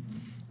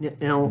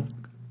 Now,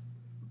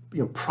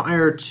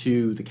 prior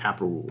to the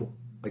capital rule,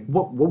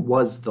 what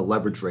was the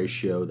leverage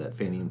ratio that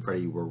Fannie and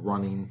Freddie were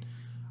running?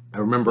 I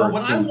remember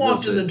when I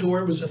walked in the door,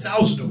 it was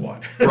 1,000 to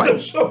 1.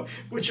 Right. So,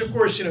 which of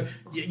course,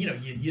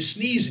 you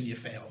sneeze and you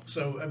fail.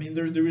 So, I mean,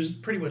 there was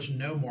pretty much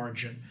no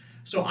margin.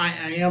 So I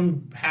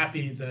am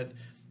happy that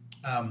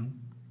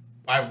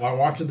I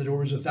walked in the door, it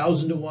was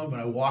 1,000 to 1. When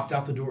I walked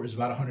out the door, it was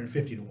about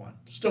 150 to 1.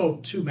 Still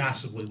too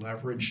massively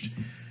leveraged.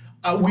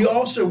 We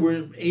also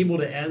were able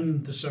to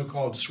end the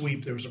so-called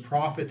sweep. There was a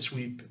profit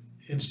sweep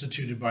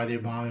instituted by the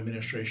Obama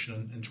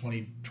administration in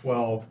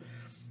 2012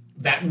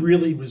 that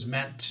really was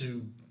meant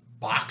to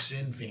box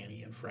in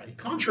Fannie and Freddie,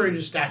 contrary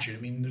to statute. I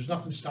mean, there's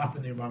nothing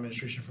stopping the Obama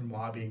administration from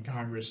lobbying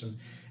Congress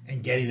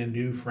and getting a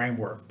new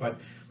framework.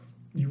 But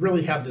you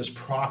really had this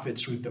profit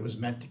sweep that was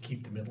meant to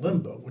keep them in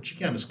limbo, which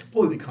again is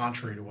completely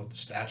contrary to what the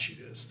statute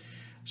is.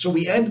 So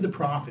we ended the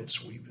profit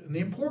sweep. And the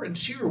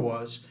importance here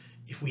was,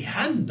 if we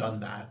hadn't done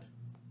that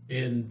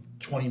in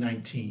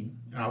 2019,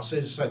 and I'll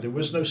say this aside, there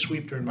was no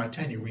sweep during my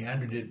tenure. We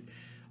ended it,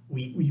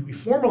 we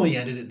formally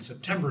ended it in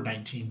September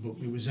 19, but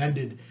it was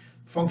ended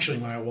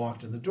functionally when I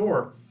walked in the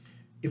door.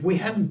 If we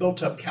hadn't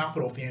built up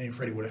capital, Fannie and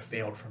Freddie would have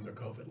failed from their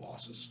COVID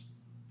losses.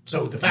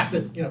 So the fact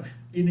that, you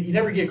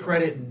never get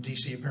credit in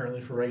DC apparently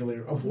for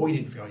regulator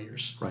avoiding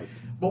failures. Right.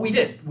 But we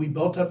did. We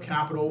built up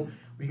capital,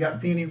 we got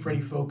Fannie and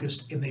Freddie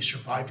focused, and they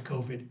survived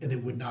COVID, and they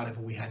would not have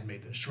if we hadn't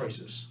made those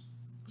choices.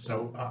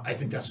 So I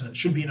think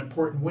should be an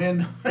important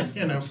win,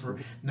 for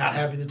not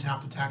having to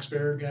tap the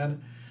taxpayer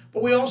again.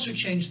 But we also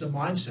changed the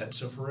mindset.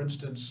 So for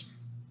instance,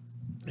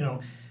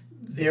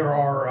 there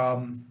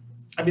are,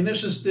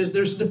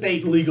 there's a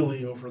debate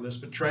legally over this,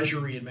 but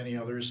Treasury and many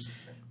others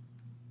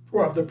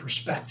are of the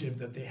perspective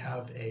that they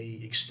have a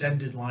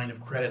extended line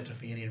of credit to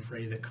Fannie and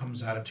Freddie that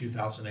comes out of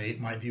 2008.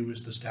 My view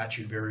is the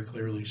statute very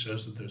clearly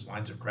shows that those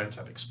lines of credits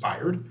have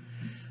expired.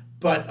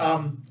 But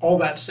all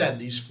that said,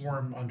 these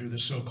form under the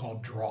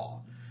so-called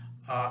draw.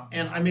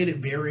 And I made it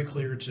very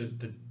clear to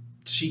the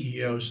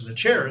CEOs and the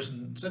chairs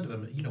and said to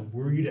them,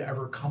 were you to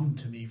ever come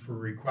to me for a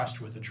request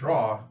with a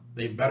draw,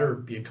 they better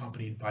be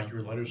accompanied by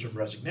your letters of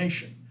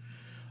resignation.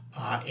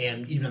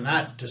 And even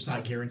that does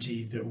not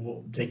guarantee that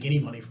we'll take any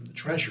money from the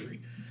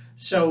Treasury.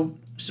 So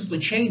simply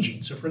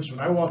changing. So for instance,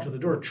 when I walked to the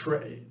door,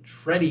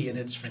 Freddie in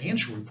its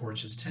financial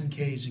reports, its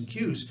 10Ks and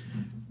Qs,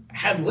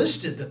 had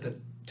listed that the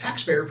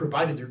taxpayer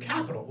provided their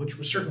capital, which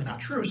was certainly not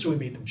true, so we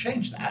made them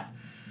change that.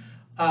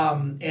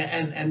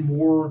 And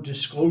more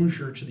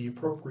disclosure to the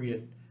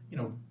appropriate,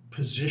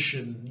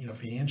 position,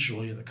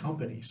 financially of the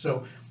company.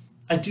 So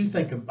I do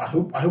think, I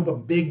hope a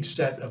big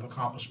set of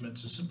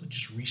accomplishments is simply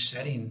just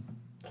resetting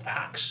the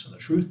facts and the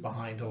truth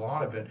behind a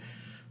lot of it.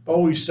 I've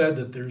always said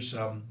that there's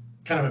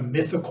kind of a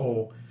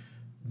mythical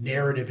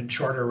narrative and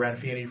charter around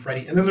Fannie and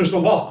Freddie, and then there's the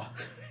law.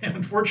 And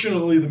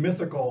unfortunately, the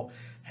mythical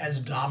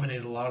has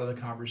dominated a lot of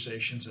the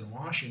conversations in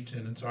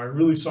Washington. And so I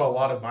really saw a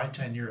lot of my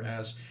tenure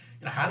as,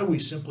 how do we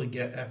simply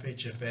get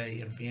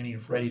FHFA and Fannie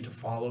and Freddie to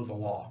follow the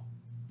law?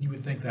 You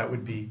would think that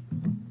would be,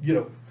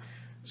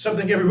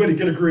 something everybody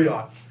could agree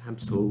on.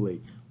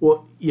 Absolutely.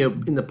 Well,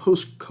 in the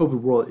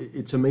post-COVID world,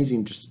 it's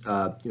amazing just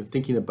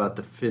thinking about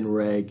the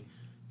FinReg,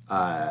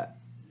 the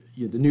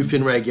new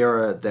FinReg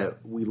era that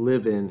we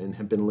live in and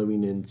have been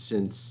living in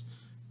since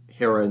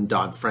HERA and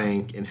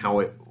Dodd-Frank, and how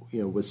it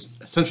was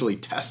essentially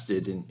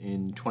tested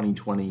in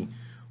 2020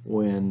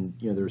 when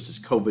there was this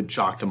COVID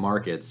shock to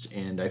markets.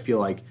 And I feel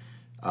like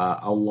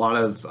a lot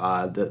of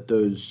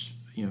those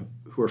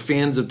who are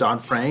fans of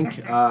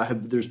Dodd-Frank,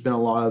 there's been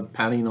a lot of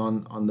patting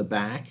on the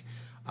back,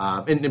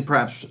 and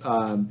perhaps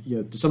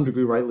to some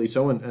degree rightly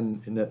so,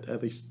 and that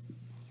at least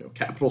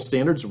capital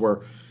standards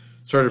were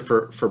started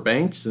for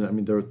banks. And I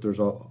mean there's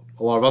a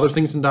lot of other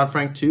things in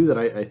Dodd-Frank too that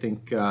I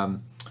think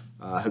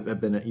have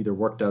been either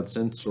worked out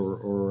since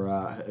or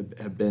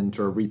have been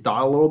sort of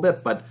rethought a little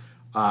bit. But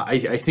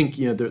I think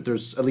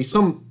there's at least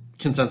some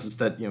consensus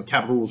that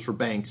capital rules for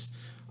banks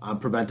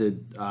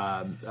prevented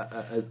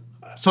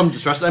some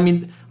distress. I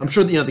mean, I'm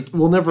sure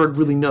we'll never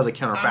really know the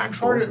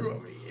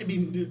counterfactual.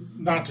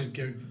 Not to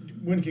go,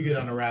 one could get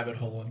on a rabbit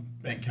hole on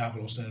bank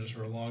capital standards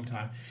for a long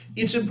time.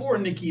 It's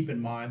important to keep in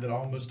mind that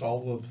almost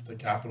all of the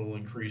capital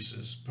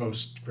increases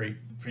post-Great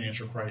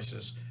Financial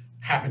Crisis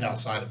happened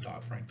outside of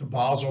Dodd-Frank. The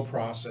Basel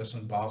process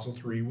and Basel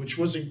III, which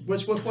was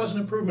an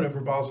improvement over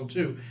Basel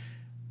II,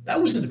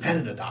 that was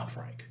independent of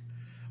Dodd-Frank.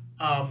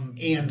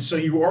 And so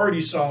you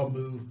already saw a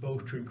move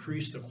both to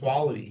increase the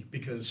quality,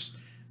 because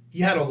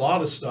you had a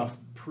lot of stuff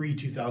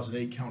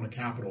pre-2008 count of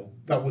capital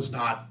that was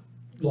not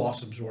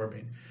loss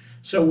absorbing.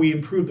 So we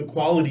improved the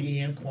quality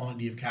and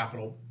quantity of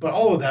capital, but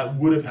all of that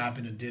would have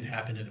happened and did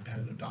happen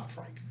independent of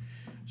Dodd-Frank.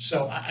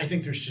 So I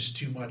think there's just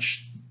too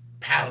much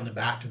pat on the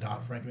back to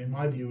Dodd-Frank. I mean,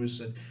 my view is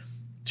that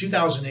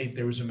 2008,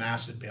 there was a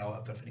massive bailout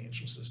of the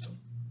financial system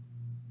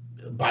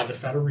by the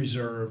Federal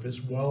Reserve,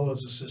 as well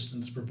as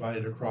assistance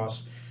provided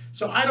across.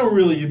 So I don't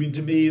really,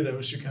 to me,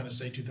 those who kind of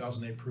say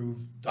 2008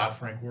 proved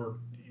Dodd-Frank work,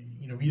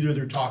 either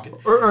they're talking.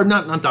 Or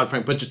not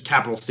Dodd-Frank, but just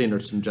capital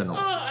standards in general.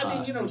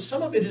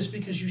 Some of it is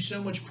because you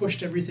so much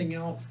pushed everything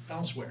out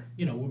elsewhere.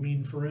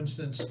 For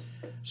instance,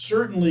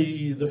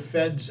 certainly the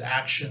Fed's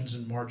actions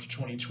in March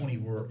 2020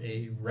 were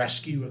a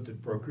rescue of the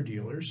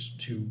broker-dealers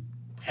who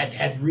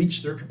had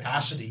reached their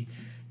capacity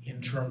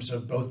in terms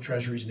of both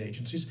treasuries and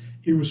agencies.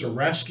 It was a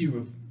rescue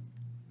of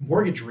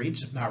mortgage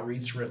REITs, if not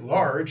REITs writ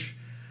large.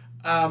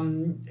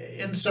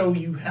 And so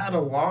you had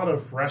a lot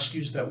of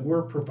rescues that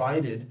were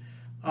provided.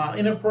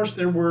 And of course,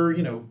 there were,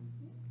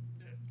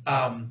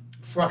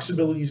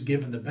 flexibilities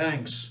given the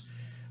banks.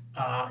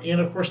 And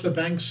of course, the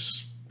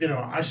banks,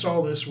 I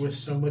saw this with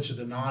so much of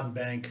the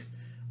non-bank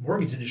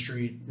mortgage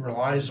industry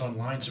relies on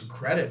lines of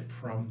credit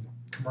from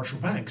commercial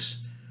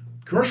banks.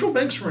 Commercial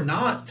banks were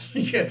not,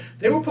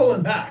 they were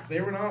pulling back.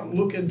 They were not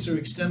looking to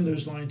extend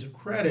those lines of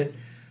credit.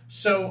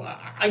 So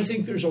I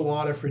think there's a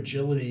lot of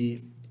fragility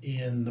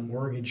in the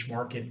mortgage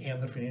market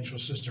and the financial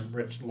system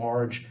writ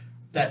large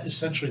that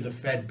essentially the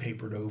Fed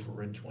papered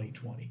over in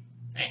 2020.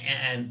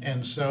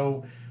 And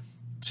so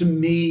to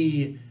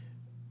me,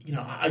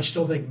 I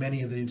still think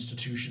many of the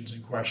institutions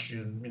in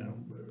question,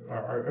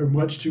 are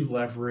much too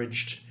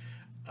leveraged.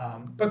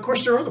 But of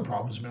course, there are other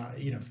problems.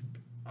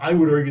 I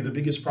would argue the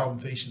biggest problem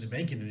facing the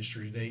banking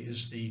industry today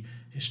is the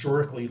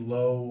historically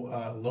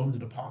low loan to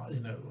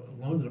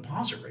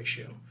deposit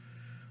ratio.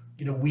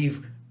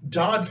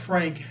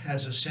 Dodd-Frank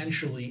has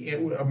essentially,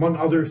 among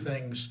other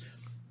things,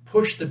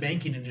 pushed the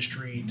banking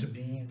industry to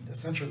be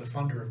essentially the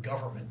funder of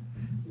government,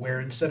 where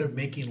instead of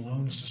making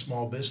loans to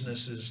small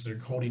businesses, they're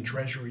holding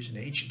treasuries and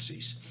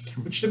agencies,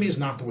 which to me is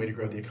not the way to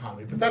grow the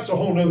economy. But that's a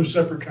whole other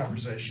separate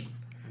conversation.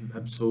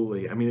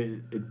 Absolutely.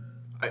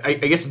 I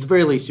guess at the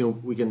very least,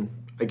 we can,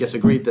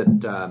 agree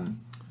that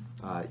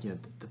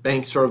the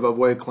banks sort of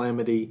avoided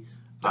calamity,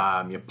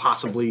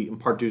 possibly in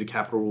part due to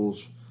capital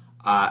rules,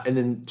 and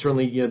then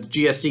certainly the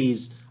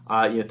GSEs,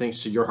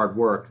 thanks to your hard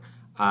work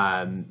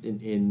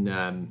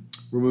in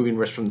removing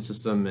risk from the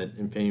system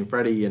in Fannie and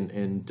Freddie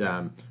and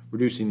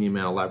reducing the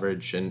amount of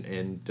leverage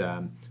and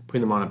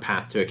putting them on a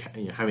path to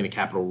having a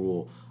capital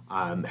rule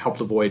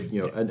helped avoid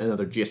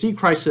another GSE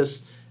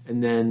crisis.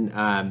 And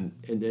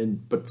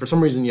then but for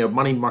some reason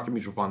money market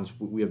mutual funds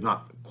we have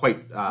not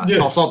quite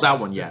solved that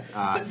one yet.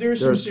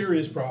 There's some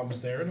serious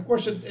problems there, and of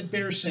course it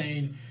bears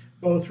saying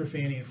both for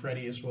Fannie and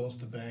Freddie as well as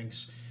the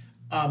banks,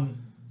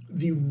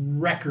 the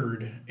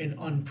record and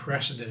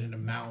unprecedented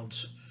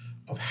amount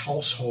of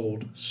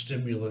household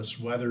stimulus,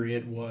 whether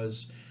it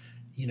was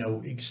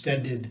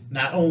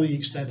not only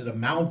extended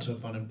amount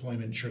of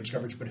unemployment insurance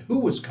coverage, but who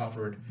was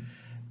covered,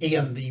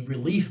 and the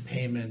relief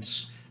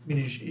payments. I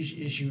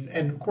mean,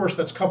 and of course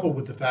that's coupled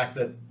with the fact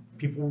that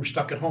people were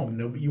stuck at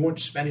home. You weren't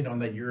spending on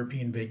that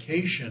European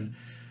vacation,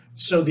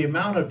 so the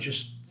amount of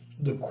just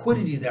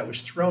liquidity that was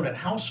thrown at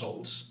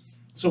households.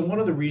 So one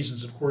of the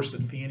reasons, of course,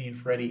 that Fannie and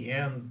Freddie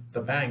and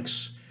the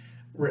banks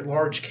writ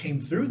large came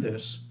through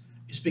this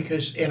is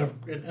because,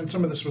 and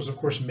some of this was, of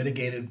course,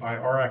 mitigated by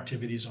our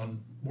activities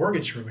on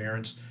mortgage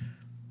forbearance.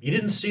 You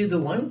didn't see the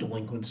loan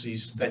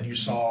delinquencies that you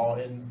saw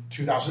in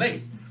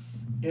 2008,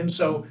 and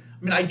so.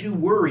 I mean, I do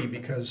worry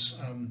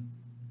because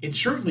it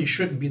certainly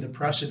shouldn't be the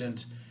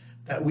precedent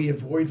that we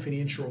avoid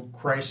financial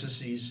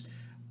crises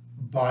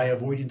by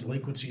avoiding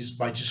delinquencies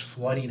by just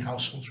flooding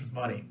households with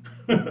money.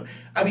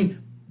 I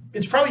mean,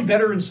 it's probably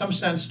better in some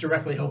sense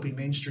directly helping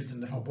Main Street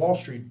than to help Wall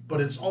Street,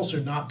 but it's also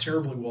not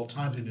terribly well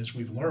timed, and as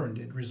we've learned,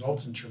 it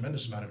results in a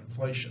tremendous amount of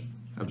inflation.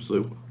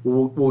 Absolutely.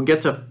 We'll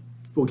get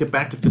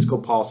back to fiscal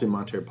policy and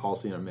monetary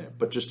policy in a minute,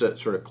 but just to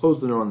sort of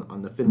close the door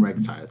on the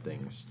FinReg side of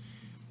things,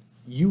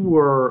 you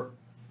were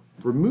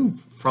removed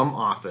from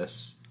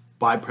office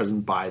by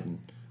President Biden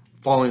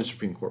following a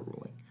Supreme Court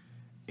ruling.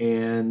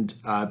 And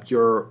I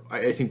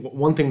think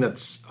one thing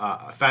that's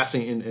a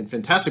fascinating and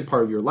fantastic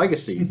part of your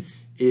legacy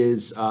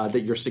is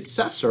that your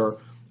successor,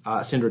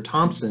 Sandra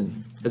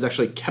Thompson, has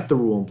actually kept the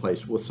rule in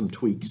place with some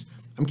tweaks.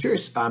 I'm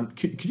curious,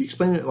 could you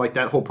explain it, like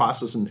that whole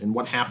process and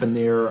what happened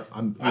there?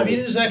 It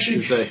is actually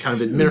there's a kind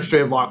of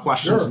administrative law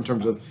questions Sure. in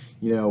terms of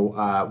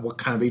what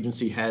kind of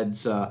agency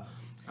heads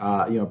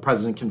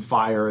president can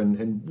fire,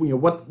 and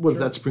what was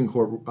that Supreme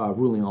Court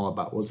ruling all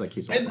about? What was that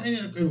case all about?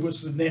 And it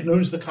was known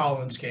as the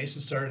Collins case.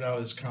 It started out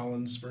as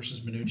Collins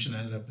versus Mnuchin,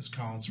 ended up as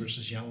Collins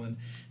versus Yellen.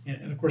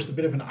 And of course, the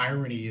bit of an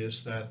irony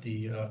is that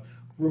the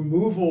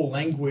removal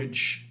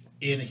language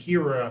in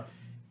HERA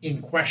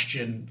in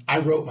question, I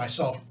wrote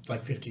myself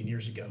like 15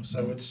 years ago.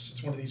 So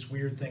it's one of these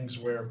weird things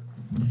where,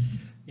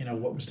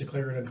 what was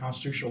declared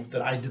unconstitutional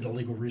that I did the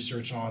legal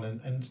research on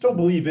and still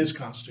believe is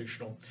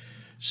constitutional.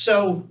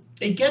 So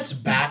it gets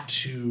back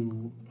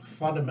to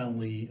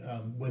fundamentally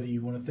whether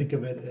you want to think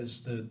of it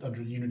as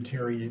under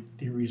unitary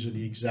theories of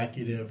the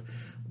executive,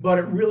 but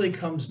it really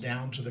comes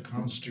down to the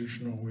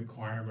constitutional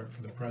requirement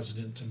for the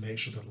president to make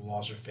sure that the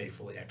laws are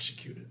faithfully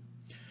executed.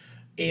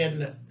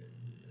 And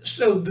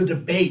so the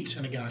debate,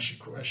 and again, I should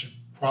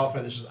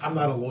qualify this as I'm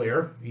not a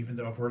lawyer, even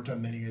though I've worked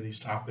on many of these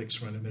topics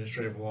from an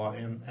administrative law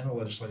and a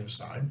legislative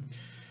side,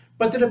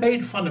 but the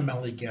debate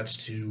fundamentally gets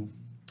to,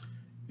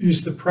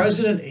 is the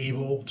president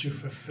able to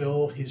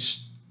fulfill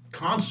his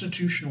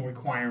constitutional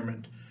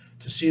requirement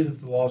to see that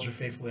the laws are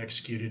faithfully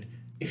executed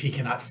if he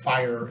cannot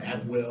fire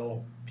at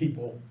will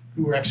people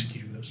who are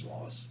executing those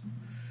laws?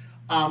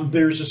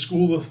 There's a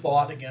school of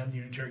thought, again, the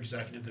unitary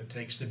executive, that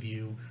takes the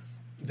view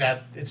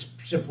that it's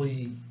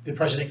simply the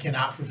president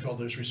cannot fulfill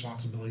those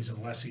responsibilities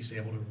unless he's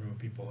able to remove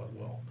people at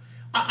will.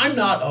 I'm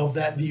not of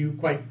that view,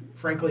 quite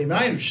frankly. I mean,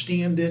 I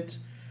understand it.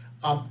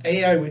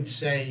 I would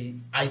say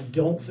I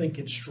don't think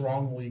it's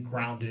strongly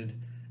grounded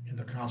in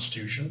the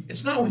Constitution.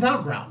 It's not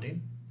without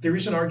grounding. There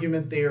is an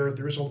argument there.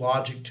 There is a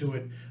logic to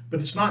it, but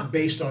it's not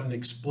based on an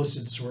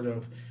explicit sort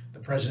of the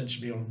president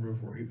should be able to remove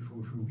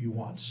who he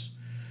wants.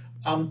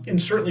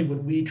 And certainly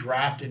when we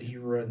drafted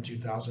HERA in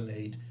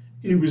 2008,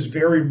 it was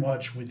very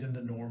much within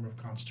the norm of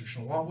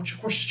constitutional law, which of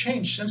course has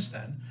changed since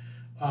then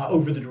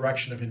over the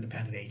direction of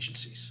independent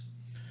agencies.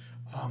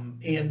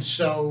 And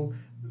so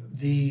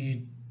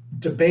the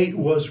debate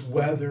was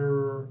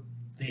whether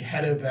the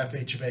head of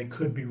FHFA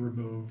could be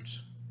removed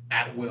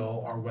at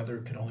will or whether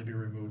it could only be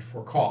removed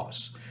for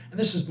cause. And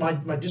this is my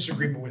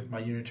disagreement with my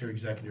unitary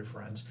executive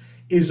friends,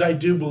 is I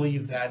do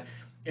believe that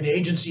an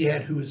agency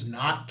head who is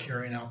not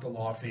carrying out the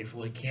law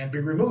faithfully can be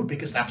removed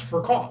because that's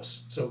for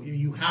cause. So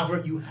you have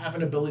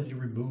an ability to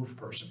remove a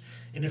person.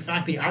 And in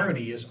fact, the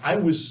irony is I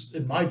was,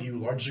 in my view,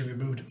 largely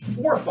removed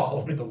for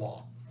following the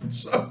law.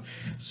 So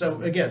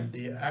again,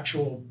 the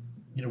actual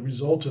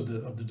result of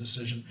the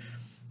decision.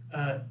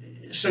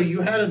 So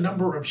you had a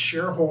number of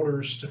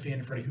shareholders to Fannie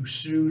and Freddie who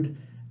sued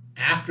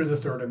after the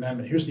Third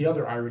Amendment. Here's the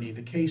other irony: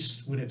 the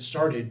case, when it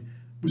started,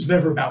 was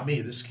never about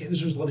me. This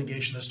was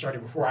litigation that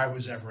started before I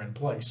was ever in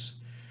place.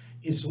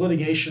 It's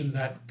litigation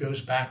that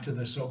goes back to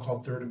the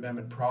so-called Third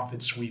Amendment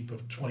profit sweep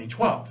of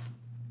 2012,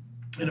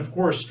 and of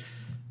course,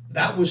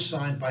 that was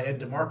signed by Ed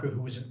DeMarco,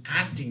 who was an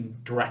acting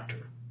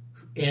director.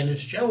 And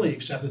it's generally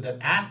accepted that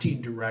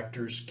acting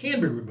directors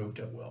can be removed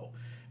at will.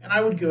 And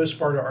I would go as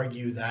far to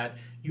argue that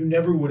you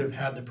never would have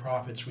had the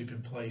profit sweep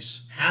in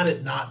place had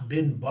it not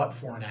been but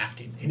for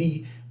enacting.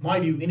 My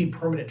view, any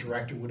permanent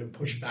director would have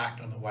pushed back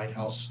on the White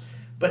House.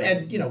 But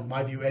Ed,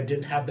 my view, Ed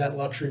didn't have that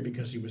luxury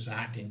because he was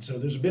acting. So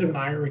there's a bit of an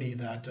irony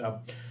that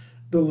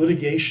the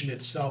litigation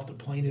itself, the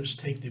plaintiffs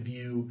take the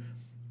view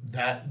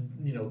that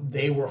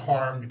they were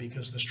harmed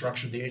because the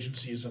structure of the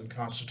agency is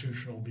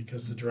unconstitutional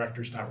because the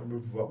director's not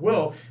removed at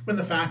will, when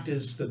the fact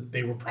is that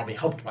they were probably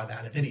helped by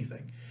that, if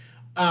anything.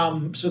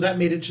 So that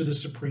made it to the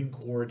Supreme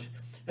Court.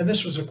 And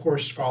this was, of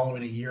course,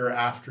 following a year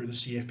after the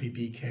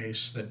CFPB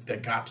case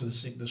that got to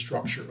the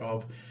structure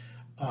of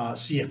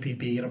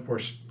CFPB. And, of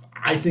course,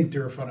 I think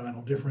there are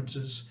fundamental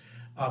differences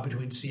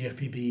between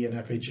CFPB and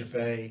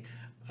FHFA.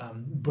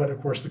 But,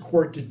 of course, the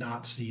court did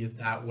not see it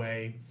that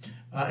way.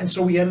 And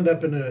so we ended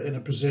up in a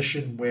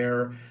position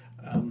where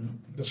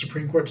the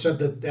Supreme Court said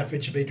that the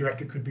FHFA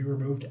director could be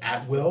removed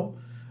at will.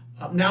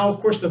 Now, of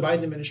course, the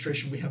Biden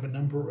administration, we have a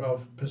number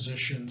of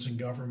positions in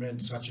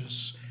government, such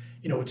as,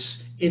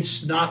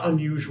 it's not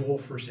unusual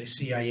for, say,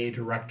 CIA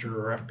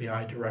director or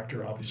FBI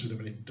director, obviously there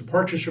have been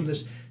departures from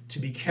this, to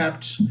be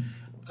kept.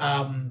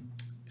 And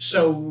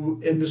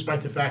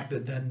despite the fact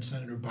that then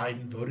Senator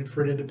Biden voted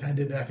for an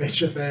independent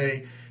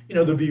FHFA,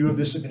 the view of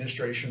this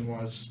administration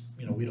was,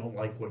 we don't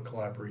like what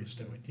Calabria is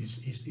doing.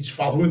 He's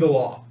following the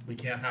law. We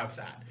can't have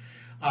that.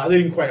 They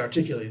didn't quite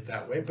articulate it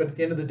that way, but at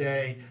the end of the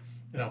day,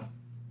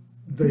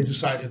 they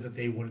decided that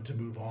they wanted to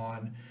move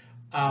on.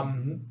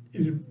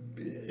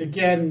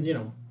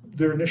 Again,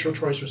 their initial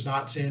choice was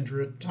not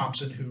Sandra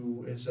Thompson,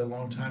 who is a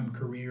longtime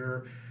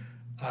career.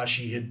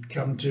 She had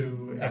come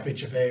to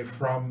FHFA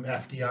from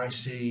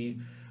FDIC,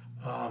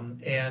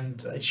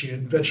 and she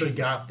eventually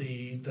got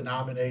the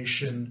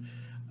nomination.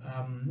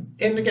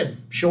 And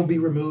again, she'll be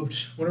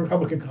removed when a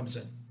Republican comes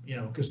in,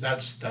 because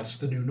that's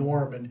the new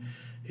norm. And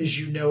as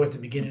you know, at the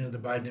beginning of the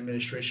Biden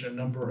administration, a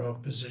number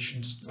of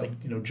positions like,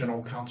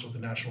 general counsel of the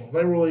National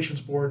Labor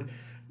Relations Board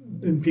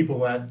and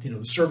people at,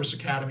 the service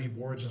academy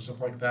boards and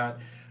stuff like that,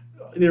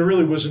 there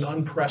really was an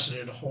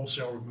unprecedented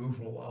wholesale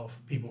removal of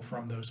people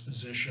from those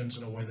positions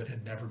in a way that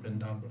had never been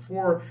done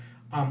before.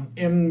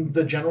 And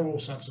the general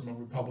sense among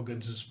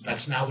Republicans is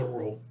that's now the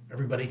rule.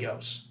 Everybody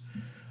goes.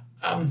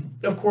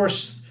 Of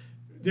course,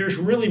 there's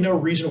really no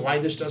reason why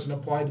this doesn't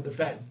apply to the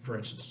Fed, for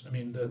instance. I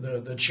mean,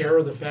 the chair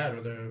of the Fed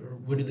or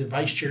one of the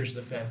vice chairs of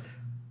the Fed,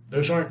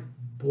 those aren't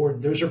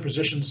board, those are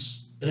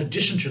positions in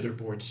addition to their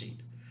board seat.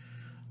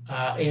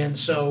 And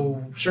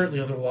so certainly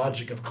under the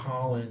logic of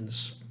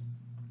Collins,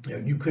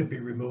 you could be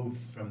removed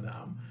from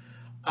them.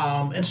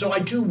 And so I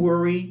do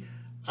worry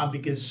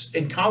because,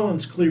 and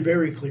Collins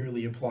very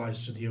clearly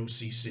applies to the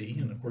OCC.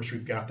 And of course,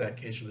 we've got that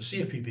case with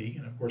the CFPB.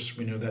 And of course,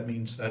 we know that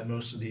means that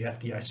most of the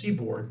FDIC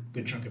board, a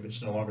good chunk of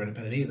it's no longer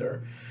independent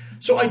either.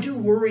 So I do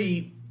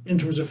worry in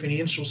terms of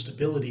financial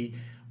stability,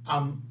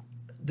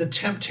 the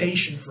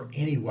temptation for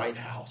any White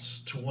House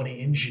to want to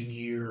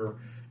engineer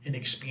an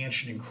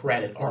expansion in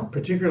credit, or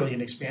particularly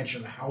an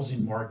expansion in the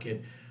housing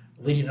market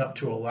leading up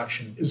to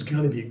election, is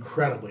going to be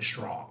incredibly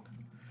strong.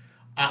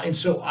 And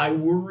so I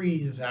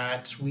worry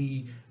that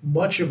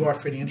much of our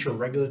financial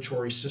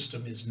regulatory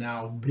system is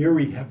now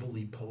very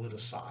heavily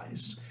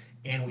politicized,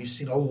 and we've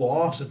seen a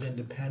loss of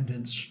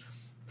independence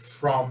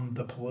from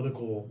the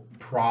political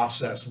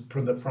process,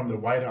 from the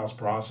White House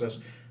process,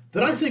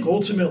 that I think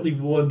ultimately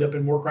will end up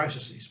in more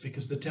crises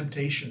because the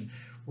temptation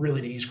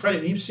really to ease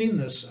credit. And you've seen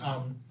this.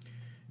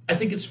 I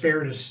think it's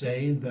fair to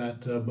say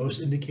that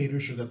most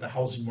indicators are that the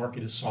housing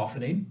market is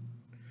softening.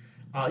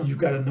 You've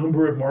got a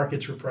number of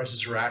markets where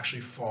prices are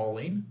actually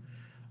falling.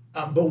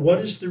 But what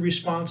is the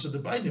response of the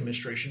Biden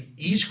administration?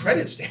 Ease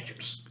credit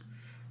standards.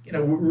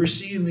 We're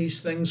seeing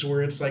these things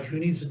where it's like, who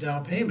needs a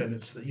down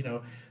payment?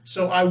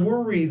 So I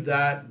worry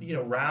that,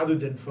 rather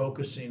than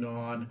focusing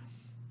on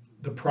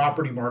the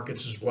property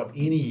markets is what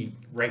any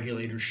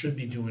regulator should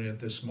be doing at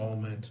this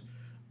moment,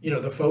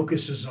 the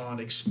focus is on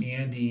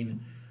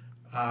expanding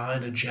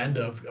an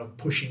agenda of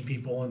pushing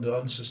people into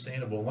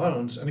unsustainable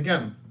loans. And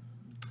again,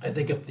 I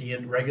think if the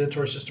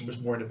regulatory system was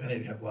more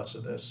independent, you'd have less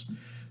of this.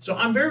 So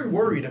I'm very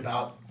worried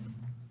about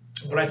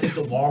what I think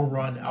the long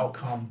run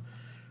outcome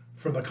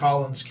for the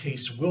Collins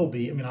case will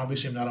be. I mean,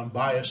 obviously I'm not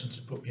unbiased since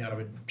it put me out of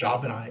a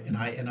job and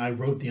I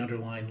wrote the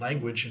underlying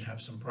language and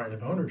have some pride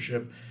of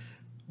ownership.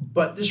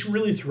 But this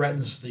really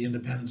threatens the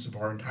independence of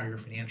our entire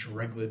financial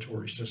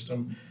regulatory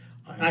system.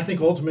 And I think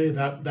ultimately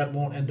that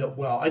won't end up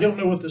well. I don't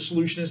know what the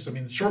solution is. I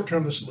mean, short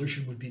term, the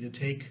solution would be to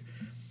take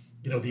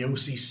the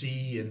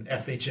OCC and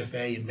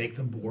FHFA and make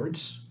them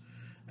boards.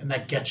 And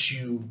that gets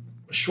you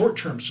a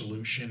short-term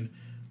solution.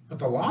 But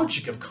the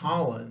logic of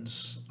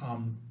Collins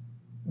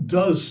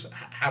does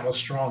have a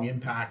strong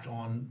impact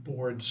on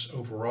boards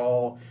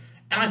overall.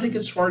 And I think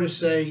it's fair to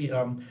say,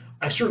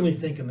 I certainly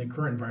think in the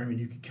current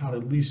environment, you could count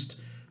at least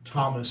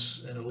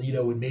Thomas and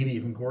Alito and maybe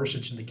even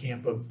Gorsuch in the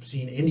camp of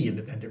seeing any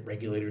independent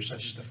regulator,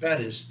 such as the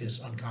Fed,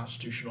 is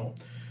unconstitutional.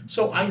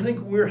 So I think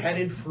we're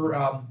headed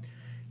for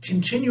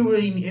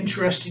continuing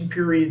interesting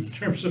period in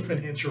terms of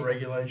financial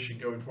regulation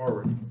going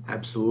forward.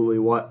 Absolutely.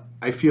 What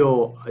I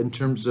feel in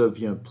terms of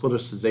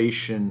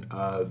politicization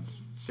of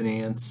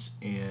finance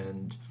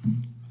and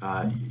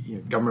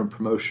government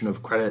promotion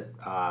of credit.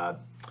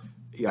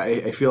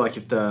 I feel like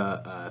if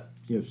the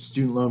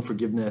student loan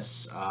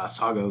forgiveness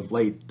saga of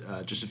late,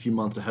 just a few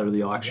months ahead of the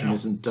election,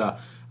 isn't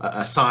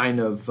a sign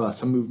of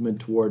some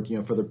movement toward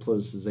further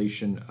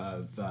politicization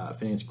of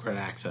finance and credit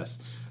access,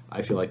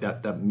 I feel like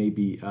that may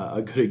be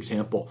a good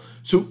example.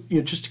 So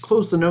just to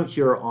close the note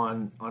here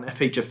on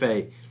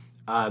FHFA,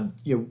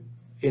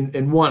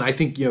 in one, I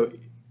think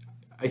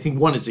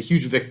one, it's a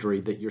huge victory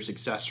that your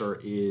successor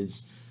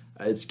is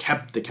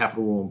kept the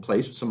capital rule in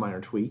place with some minor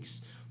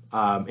tweaks,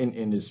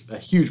 and is a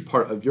huge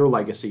part of your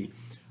legacy.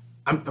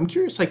 I'm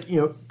curious,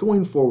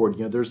 going forward,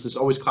 there's this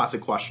always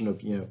classic question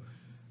of,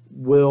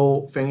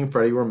 will Fannie and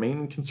Freddie remain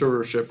in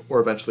conservatorship or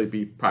eventually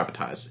be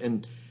privatized?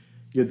 And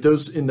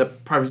those in the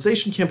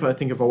privatization camp, I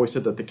think, have always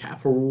said that the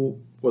capital rule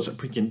was a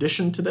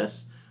precondition to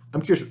this.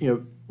 I'm curious,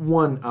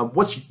 one,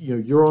 what's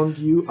your own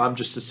view,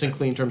 just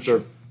succinctly in terms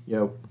of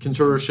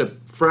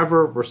conservatorship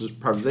forever versus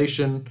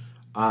privatization?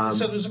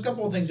 So there's a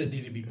couple of things that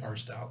need to be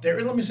parsed out there.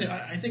 And let me say,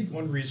 I think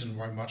one reason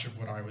why much of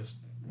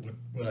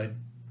what I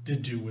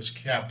did do was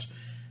kept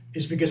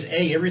is because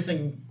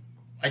everything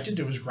I did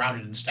do was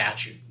grounded in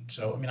statute.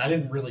 So I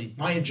didn't really.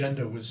 My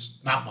agenda was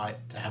not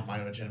to have my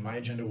own agenda. My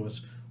agenda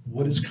was,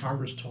 what has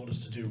Congress told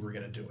us to do? We're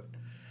going to do it.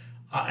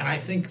 And I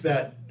think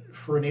that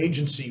for an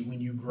agency,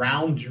 when you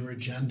ground your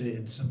agenda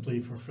in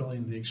simply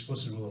fulfilling the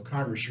explicit will of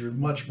Congress, you're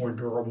much more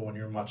durable and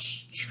you're in a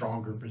much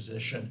stronger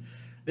position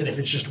than if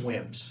it's just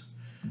whims.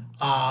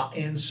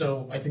 And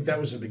so I think that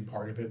was a big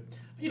part of it.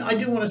 I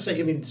do want to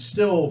say,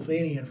 still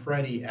Fannie and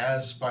Freddie,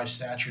 as by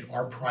statute,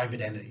 are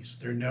private entities.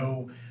 They're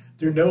no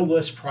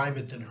less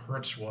private than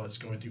Hertz was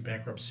going through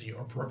bankruptcy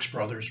or Brooks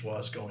Brothers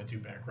was going through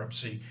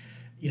bankruptcy.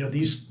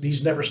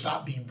 These never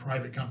stop being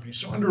private companies.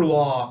 So under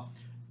law,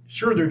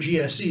 sure, they're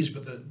GSEs,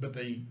 but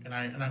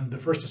I'm the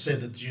first to say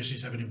that the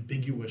GSEs have an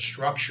ambiguous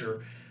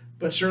structure,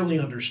 but certainly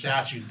under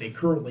statute, they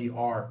currently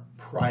are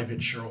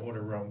private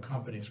shareholder-owned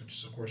companies, which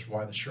is of course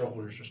why the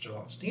shareholders are still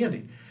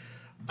outstanding.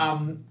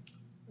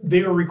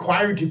 They are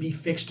required to be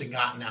fixed and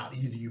gotten out.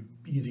 Either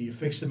you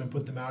fix them and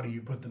put them out, or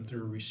you put them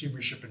through a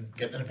receivership and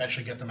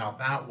eventually get them out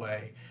that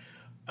way.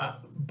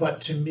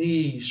 But to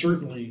me,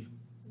 certainly,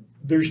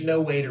 there's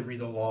no way to read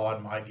the law,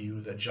 in my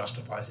view, that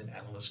justifies an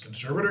endless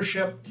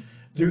conservatorship.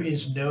 There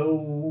is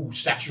no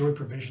statutory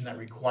provision that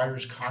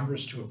requires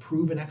Congress to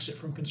approve an exit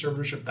from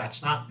conservatorship.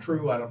 That's not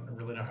true. I don't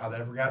really know how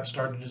that ever got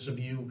started as a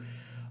view.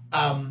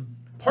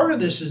 Part of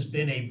this has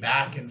been a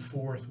back and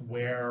forth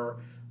where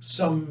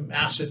some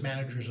asset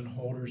managers and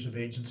holders of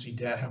agency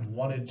debt have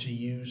wanted to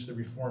use the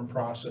reform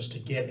process to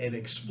get an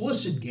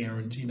explicit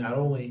guarantee not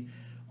only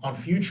on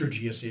future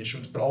GSE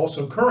issuance, but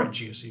also current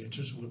GSE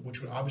issuance,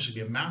 which would obviously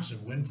be a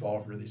massive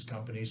windfall for these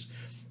companies.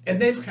 And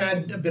they've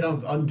had a bit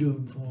of undue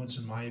influence,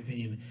 in my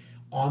opinion,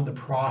 on the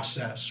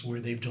process,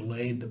 where they've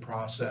delayed the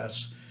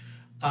process.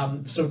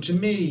 So to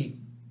me,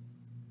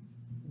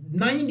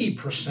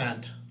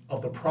 90%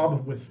 of the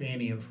problem with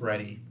Fannie and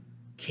Freddie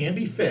can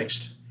be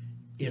fixed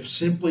if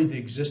simply the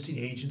existing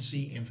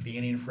agency and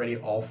Fannie and Freddie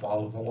all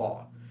follow the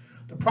law.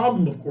 The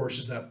problem, of course,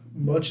 is that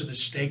much of the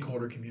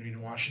stakeholder community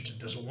in Washington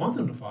doesn't want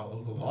them to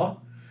follow the law,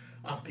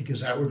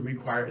 because that would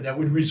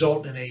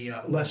result in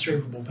a less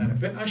favorable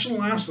benefit. And I should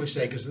lastly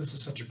say, because this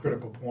is such a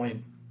critical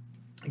point,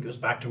 it goes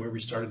back to where we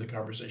started the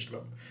conversation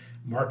about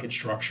market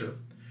structure.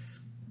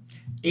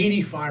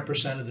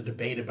 85% of the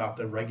debate about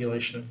the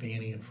regulation of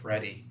Fannie and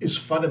Freddie is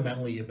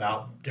fundamentally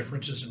about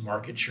differences in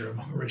market share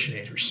among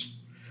originators.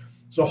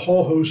 There's a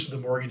whole host of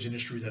the mortgage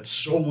industry that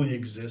solely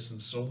exists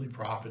and solely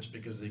profits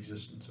because of the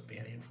existence of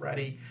Fannie and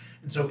Freddie.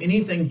 And so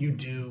anything you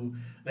do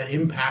that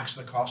impacts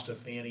the cost of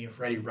Fannie and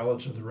Freddie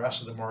relative to the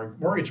rest of the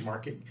mortgage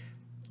market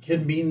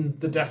can mean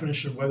the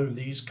definition of whether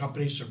these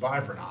companies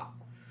survive or not.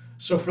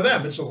 So for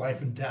them, it's a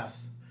life and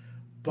death.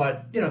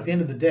 But at the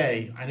end of the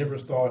day, I never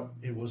thought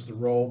it was the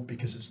role,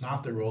 because it's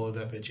not the role of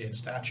FHA and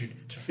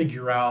statute, to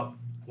figure out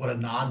what a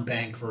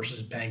non-bank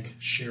versus bank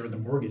share of the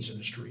mortgage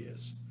industry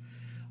is.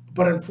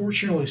 But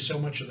unfortunately, so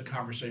much of the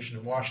conversation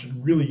in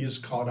Washington really is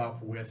caught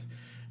up with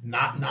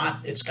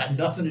it's got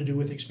nothing to do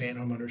with expanding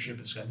home ownership.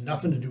 It's got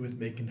nothing to do with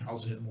making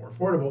housing more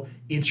affordable.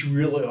 It's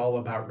really all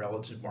about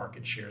relative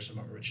market shares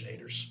among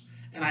originators.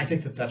 And I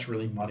think that that's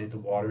really muddied the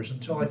waters.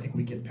 Until I think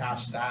we get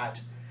past that,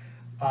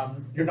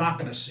 you're not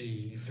going to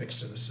see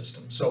fix to the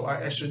system. So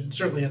I should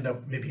certainly end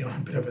up maybe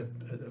on a bit of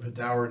a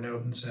dour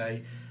note and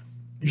say,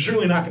 you're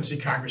certainly not going to see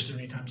Congress do it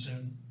anytime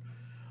soon.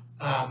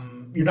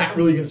 You're not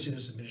really going to see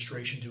this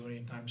administration do it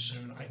anytime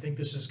soon. I think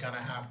this is going to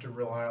have to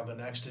rely on the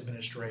next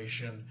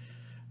administration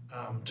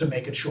to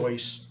make a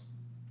choice.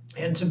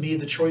 And to me,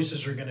 the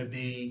choices are going to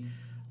be,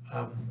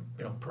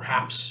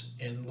 perhaps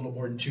in a little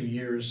more than 2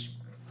 years.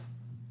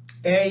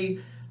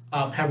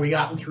 Have we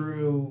gotten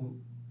through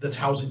this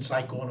housing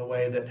cycle in a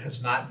way that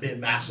has not been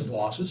massive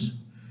losses?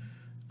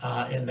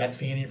 And that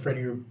Fannie and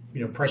Freddie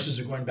are, prices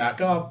are going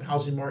back up,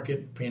 housing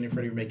market, Fannie and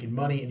Freddie are making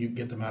money, and you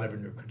get them out of a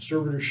new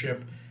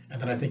conservatorship. And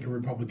then I think a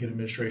Republican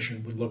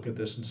administration would look at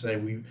this and say,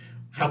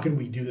 how can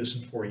we do this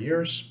in 4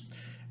 years?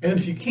 And then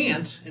if you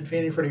can't, and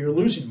Fannie and Freddie are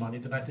losing money,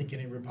 then I think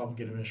any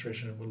Republican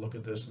administration would look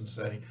at this and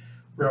say,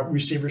 well,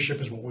 receivership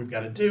is what we've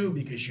got to do,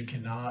 because you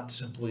cannot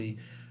simply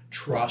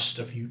trust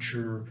a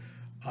future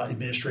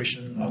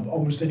administration of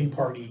almost any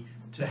party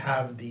to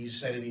have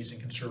these entities in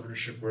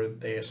conservatorship where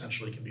they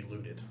essentially can be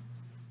looted.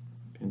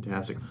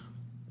 Fantastic.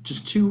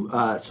 Just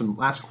some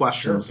last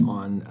questions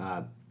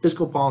on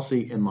fiscal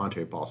policy and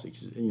monetary policy.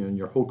 In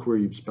your whole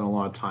career, you've spent a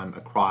lot of time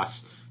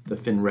across the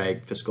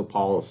FinReg, fiscal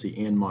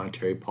policy, and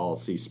monetary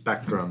policy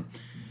spectrum.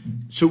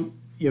 So,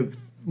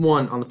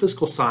 one, on the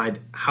fiscal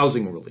side,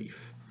 housing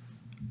relief.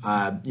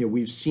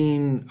 We've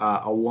seen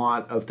a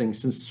lot of things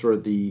since sort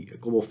of the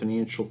global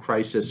financial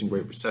crisis and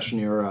Great Recession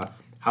era.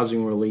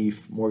 Housing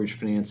relief, mortgage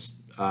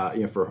finance,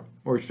 for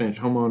mortgage finance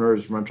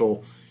homeowners,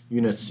 rental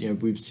units.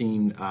 We've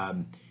seen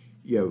one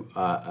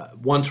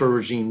sort of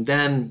regime.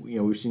 Then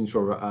we've seen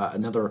sort of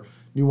another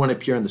new one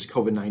appear in this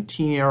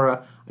COVID-19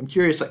 era. I'm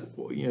curious,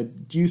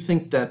 do you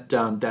think that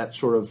that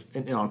sort of,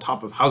 and on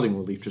top of housing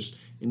relief, just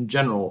in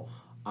general,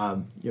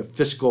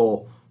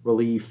 fiscal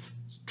relief,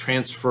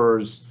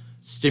 transfers,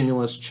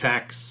 stimulus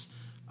checks,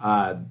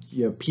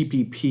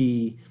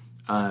 PPP,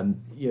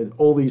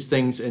 all these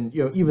things, and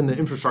even the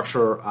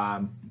infrastructure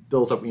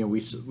bills that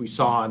we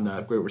saw in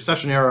the Great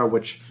Recession era,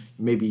 which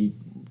maybe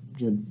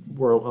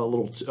were a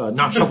little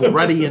not shovel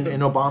ready in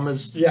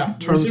Obama's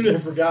terms. We seem to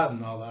have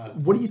forgotten all that.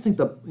 What do you think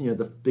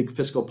the big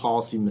fiscal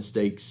policy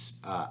mistakes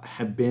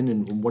have been,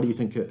 and what do you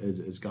think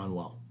has gone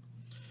well?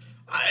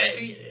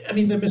 I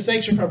mean, the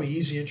mistakes are probably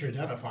easier to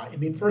identify. I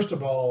mean, first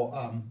of all,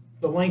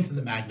 the length and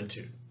the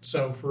magnitude.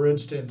 So, for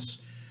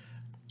instance,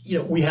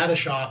 we had a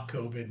shock,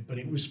 COVID, but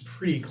it was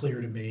pretty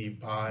clear to me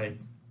by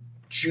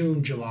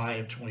June, July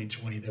of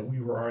 2020 that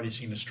we were already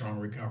seeing a strong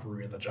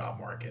recovery in the job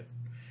market.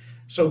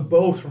 So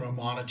both from a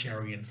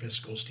monetary and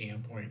fiscal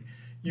standpoint,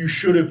 you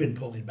should have been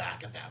pulling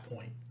back at that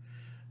point.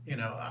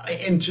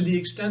 And to the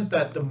extent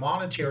that the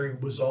monetary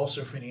was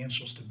also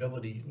financial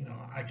stability,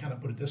 I kind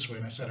of put it this way,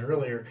 and I said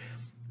earlier,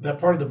 that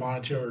part of the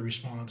monetary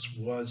response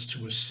was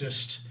to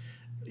assist,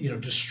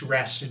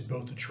 distress in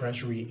both the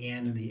Treasury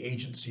and in the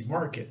agency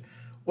market.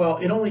 Well,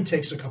 it only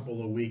takes a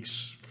couple of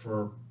weeks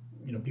for,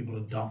 people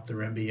to dump their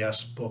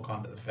MBS book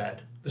onto the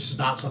Fed. This is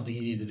not something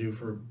you need to do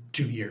for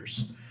 2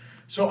 years.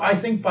 So I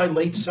think by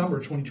late summer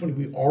 2020,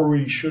 we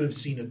already should have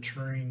seen a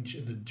turn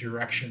in the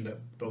direction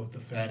that both the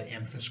Fed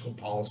and fiscal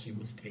policy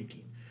was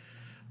taking.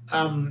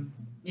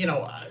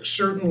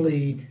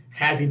 Certainly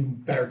having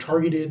better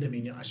targeted. I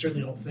mean, I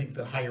certainly don't think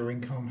that higher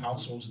income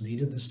households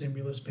needed the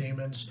stimulus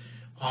payments.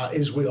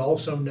 As we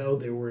also know,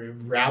 there were a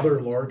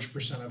rather large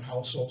percent of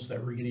households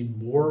that were getting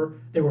more,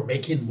 they were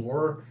making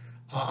more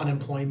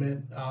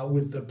unemployment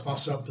with the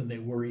plus up than they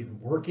were even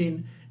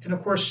working. And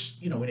of course,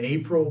 in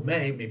April,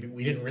 May, maybe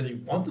we didn't really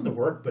want them to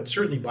work, but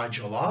certainly by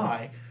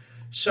July.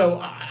 So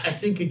I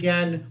think,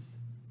 again,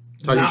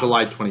 talking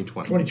July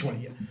 2020.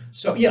 2020, yeah.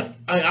 So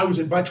I was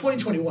by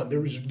 2021.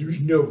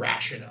 There's no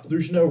rationale.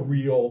 There's no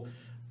real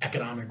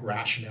economic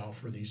rationale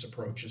for these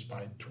approaches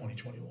by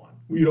 2021.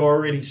 We'd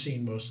already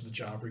seen most of the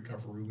job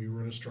recovery. We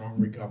were in a strong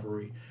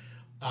recovery.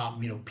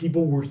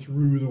 People were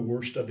through the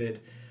worst of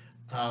it.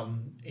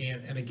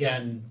 And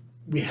again,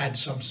 we had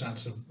some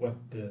sense of what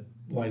the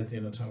light at the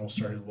end of the tunnel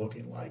started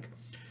looking like.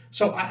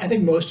 So I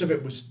think most of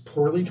it was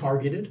poorly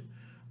targeted.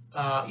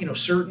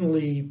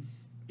 Certainly,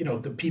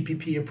 the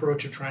PPP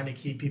approach of trying to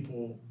keep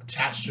people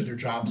attached to their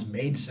jobs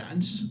made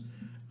sense.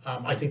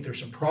 I think there's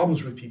some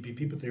problems with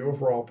PPP, but the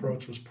overall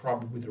approach was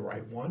probably the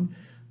right one.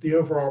 The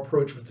overall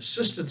approach with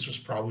assistance was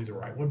probably the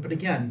right one, but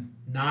again,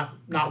 not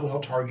well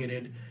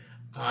targeted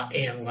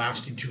and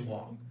lasting too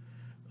long.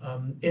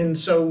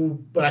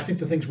 But I think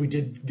the things we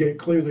did get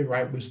clearly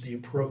right was the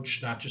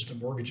approach, not just to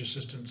mortgage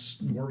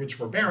assistance, mortgage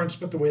forbearance,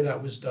 but the way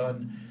that was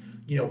done,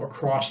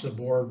 across the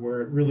board,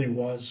 where it really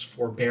was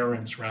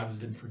forbearance rather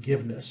than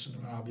forgiveness.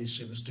 And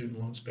obviously in the student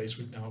loan space,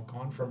 we've now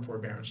gone from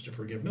forbearance to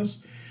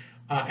forgiveness.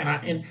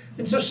 And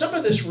so some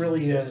of this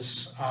really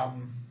is,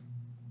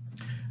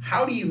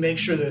 how do you make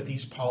sure that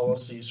these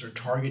policies are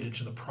targeted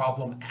to the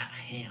problem at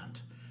hand?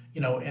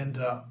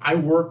 I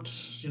worked,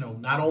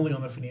 not only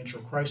on the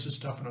financial crisis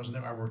stuff when I was in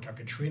there, I worked on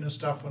Katrina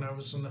stuff when I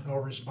was in the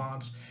health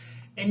response.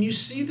 And you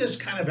see this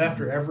kind of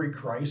after every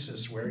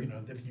crisis where,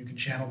 if you can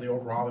channel the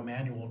old Rahm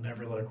Emanuel,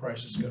 never let a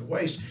crisis go to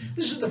waste.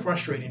 This is the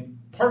frustrating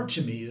part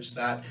to me, is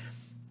that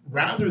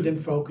rather than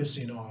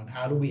focusing on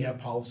how do we have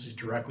policies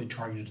directly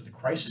targeted to the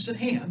crisis at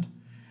hand,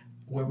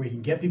 where we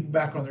can get people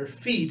back on their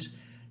feet,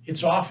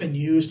 it's often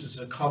used as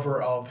a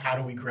cover of how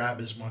do we grab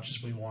as much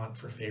as we want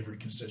for favored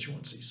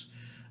constituencies.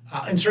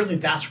 And certainly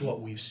that's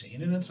what we've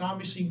seen, and it's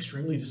obviously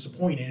extremely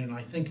disappointing. And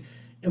I think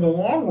in the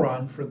long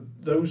run, for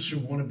those who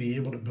want to be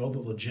able to build the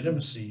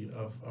legitimacy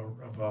of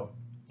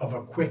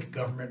a quick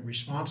government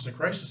response to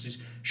crises,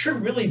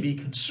 should really be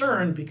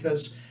concerned,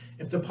 because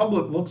if the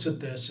public looks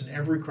at this and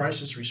every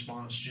crisis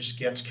response just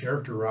gets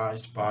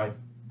characterized by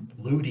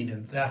looting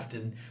and theft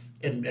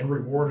and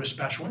reward of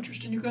special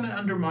interest, and you're going to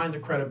undermine the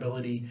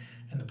credibility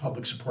and the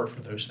public support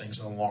for those things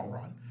in the long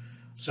run.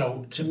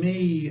 So to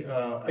me,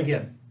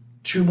 again,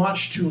 too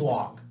much, too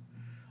long.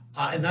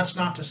 And that's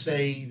not to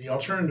say the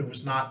alternative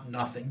was not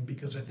nothing,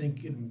 because I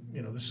think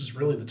this is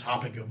really the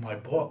topic of my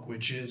book,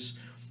 which is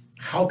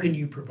how can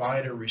you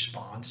provide a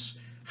response?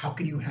 How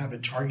can you have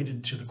it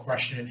targeted to the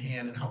question at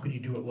hand, and how can you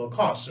do it low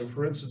cost? So,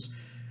 for instance,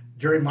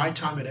 during my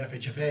time at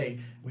FHFA,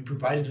 we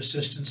provided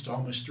assistance to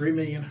almost 3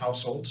 million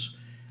households,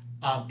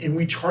 and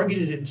we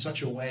targeted it in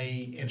such a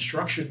way and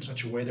structured it in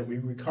such a way that we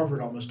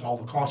recovered almost all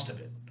the cost of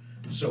it.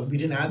 So we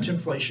didn't add to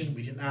inflation,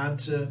 we didn't add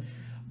to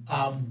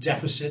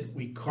deficit,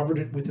 we covered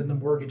it within the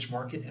mortgage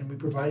market, and we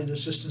provided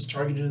assistance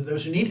targeted to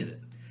those who needed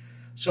it.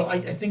 So I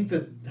think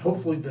that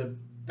hopefully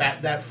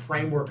that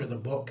framework of the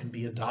book can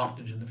be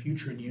adopted in the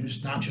future and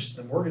used not just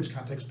in the mortgage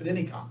context, but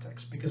any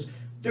context, because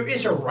there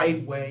is a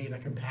right way and a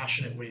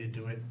compassionate way to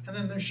do it, and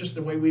then there's just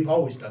the way we've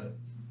always done it.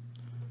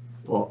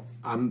 Well,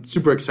 I'm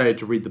super excited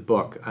to read the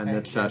book, and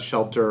it's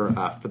Shelter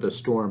for the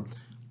Storm.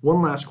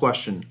 One last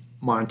question,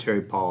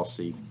 monetary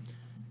policy.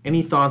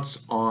 Any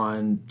thoughts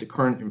on the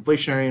current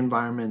inflationary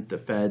environment, the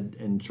Fed,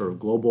 and sort of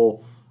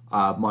global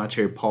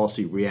monetary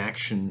policy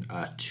reaction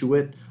to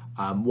it?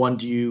 One,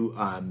 do you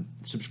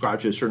subscribe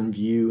to a certain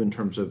view in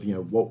terms of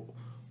what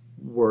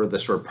were the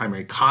sort of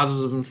primary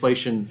causes of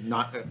inflation?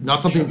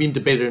 Not something being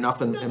debated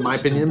enough, in my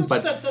opinion.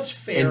 That's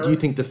fair. And do you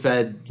think the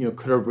Fed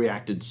could have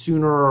reacted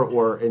sooner,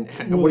 or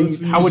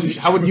how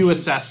would you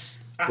assess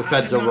the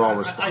Fed's overall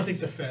response? I think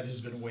the Fed has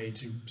been way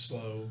too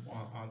slow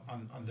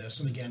on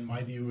this. And again,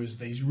 my view is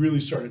they really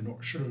should have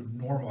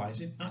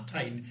normalizing, not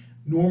tighten,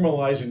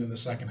 normalizing in the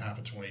second half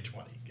of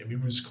 2020.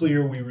 It was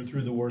clear we were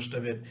through the worst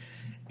of it.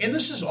 And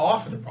this is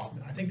often the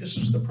problem. I think this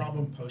was the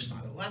problem post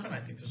 9/11. I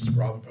think this is the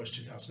problem post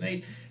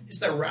 2008, is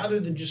that rather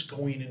than just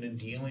going in and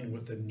dealing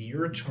with the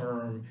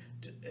near-term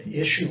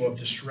issue of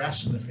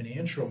distress in the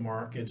financial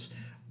markets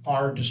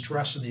or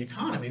distress in the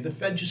economy, the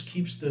Fed just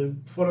keeps the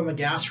foot on the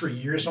gas for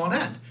years on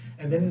end.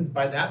 And then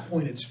by that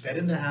point, it's fed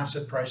into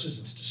asset prices,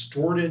 it's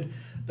distorted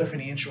the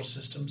financial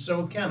system.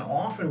 So again,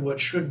 often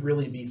what should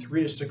really be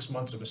 3 to 6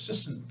 months of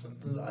assistance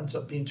ends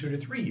up being 2 to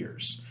 3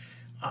 years.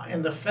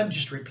 And the Fed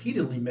just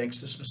repeatedly makes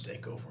this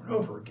mistake over and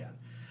over again.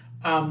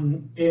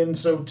 And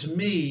so to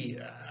me,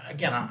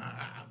 again,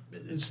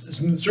 it's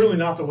certainly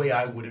not the way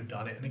I would have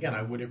done it. And again,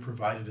 I would have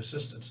provided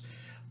assistance.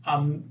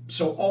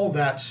 So all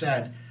that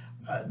said,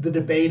 the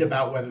debate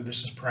about whether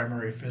this is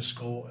primary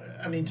fiscal,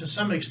 I mean, to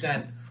some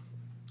extent,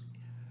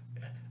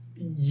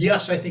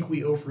 yes, I think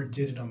we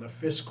overdid it on the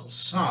fiscal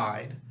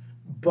side,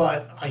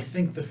 but I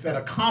think the Fed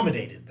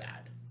accommodated that.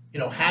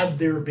 Had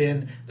there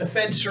been, the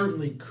Fed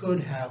certainly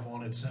could have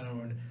on its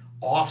own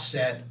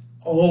offset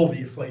all the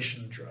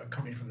inflation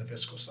coming from the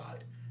fiscal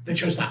side. They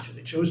chose not to.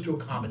 They chose to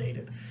accommodate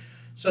it.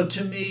 So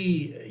to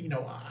me,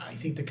 I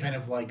think the kind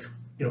of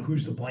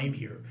who's to blame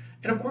here?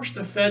 And of course,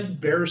 the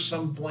Fed bears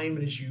some blame.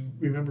 And as you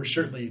remember,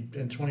 certainly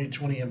in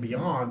 2020 and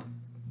beyond,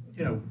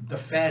 the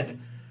Fed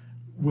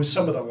was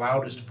some of the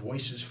loudest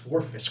voices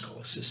for fiscal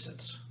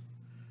assistance.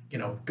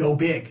 Go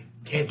big,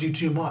 can't do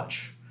too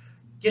much.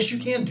 Yes, you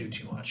can do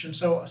too much. And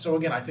so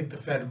again, I think the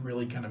Fed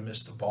really kind of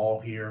missed the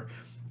ball here,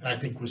 and I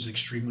think was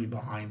extremely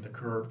behind the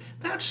curve.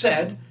 That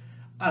said,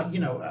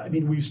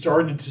 we've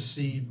started to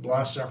see the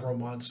last several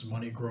months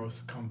money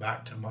growth come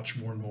back to much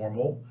more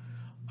normal.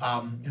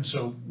 And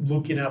so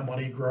looking at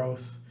money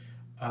growth,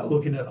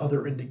 looking at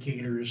other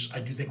indicators, I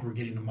do think we're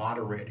getting a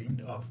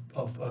moderating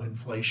of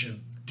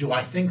inflation. Do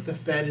I think the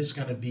Fed is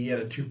going to be at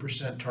a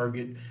 2%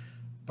 target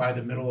by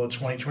the middle of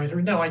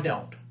 2023? No, I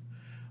don't.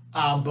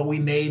 But we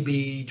may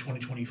be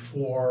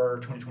 2024,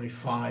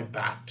 2025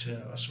 back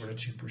to a sort of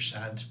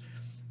 2%.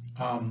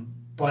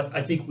 But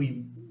I think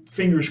we,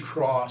 fingers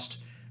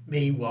crossed,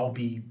 may well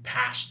be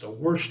past the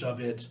worst of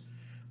it.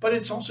 But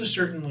it's also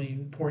certainly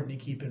important to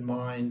keep in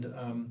mind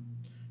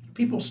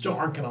people still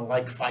aren't going to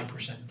like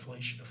 5%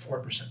 inflation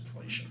or 4%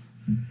 inflation.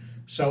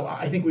 So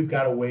I think we've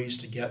got a ways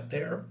to get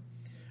there.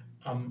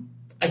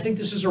 I think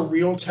this is a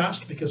real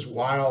test because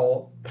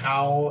while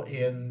Powell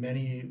and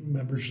many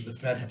members of the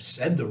Fed have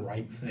said the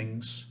right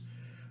things,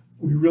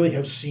 we really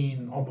have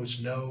seen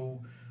almost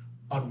no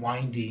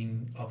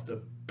unwinding of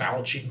the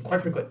balance sheet. And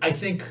quite frankly, I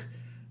think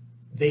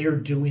they are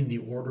doing the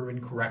order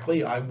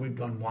incorrectly. I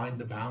would unwind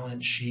the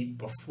balance sheet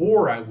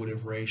before I would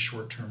have raised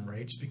short-term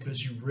rates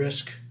because you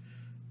risk,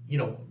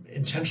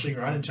 intentionally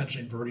or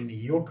unintentionally inverting the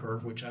yield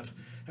curve, which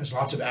has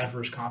lots of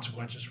adverse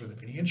consequences for the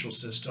financial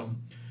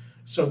system.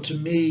 So to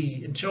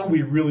me, until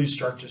we really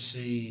start to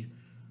see,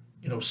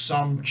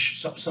 some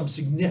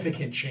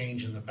significant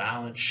change in the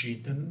balance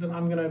sheet, then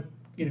I'm going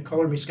to,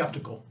 color me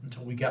skeptical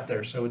until we get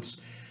there. So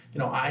it's,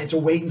 it's a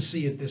wait and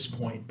see at this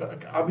point.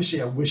 But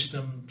obviously, I wish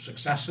them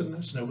success in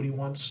this. Nobody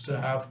wants to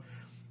have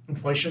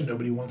inflation.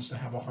 Nobody wants to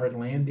have a hard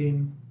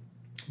landing.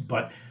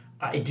 But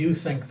I do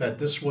think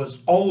that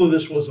all of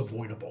this was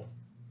avoidable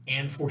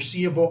and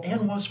foreseeable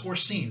and was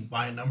foreseen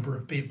by a number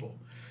of people.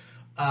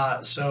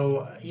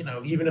 So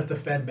even if the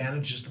Fed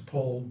manages to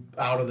pull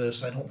out of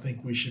this, I don't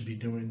think we should be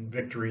doing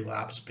victory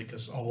laps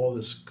because all of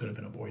this could have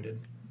been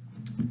avoided.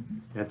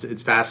 Yeah,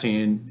 it's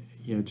fascinating,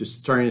 just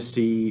starting to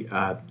see,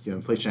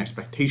 inflation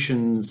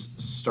expectations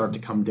start to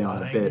come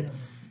down a bit.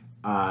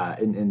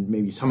 and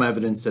maybe some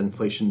evidence that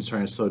inflation is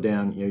starting to slow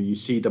down. You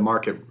see the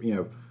market,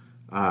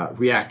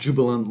 react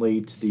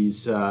jubilantly to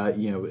these,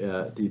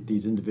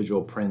 these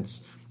individual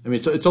prints. I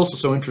mean, it's also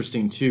so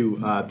interesting too,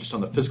 just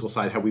on the fiscal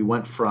side, how we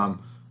went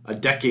from a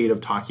decade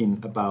of talking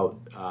about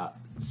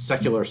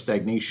secular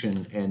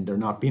stagnation and there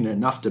not being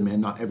enough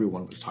demand. Not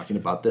everyone was talking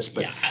about this,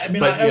 but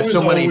I was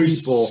so many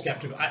always people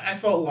skeptical. I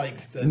felt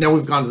like that. Now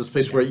we've gone to this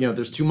place where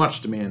there's too much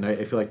demand.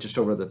 I feel like just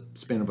over the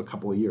span of a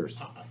couple of years.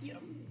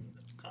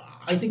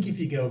 I think if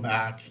you go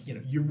back,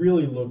 you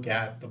really look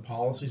at the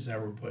policies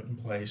that were put in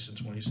place in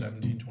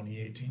 2017,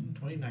 2018,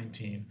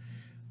 2019.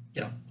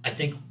 I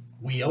think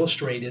we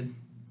illustrated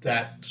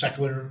that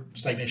secular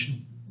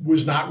stagnation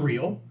was not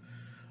real.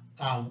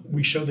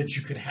 We showed that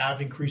you could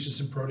have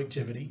increases in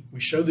productivity. We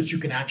showed that you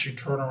can actually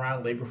turn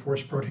around labor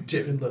force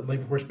productivity,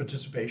 labor force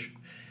participation.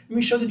 And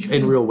we showed that you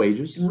can, in real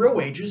wages, and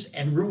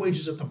real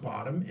wages at the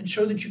bottom, and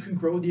show that you can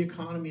grow the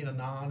economy in a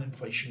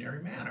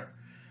non-inflationary manner.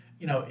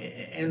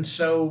 And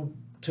so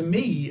to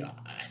me,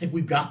 I think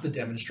we've got the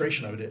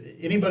demonstration of it.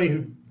 Anybody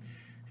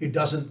who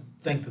doesn't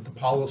think that the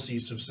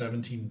policies of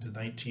 17 to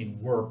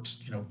 19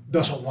 worked,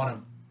 doesn't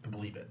want to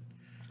believe it.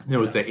 It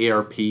was the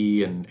ARP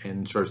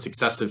and sort of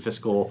successive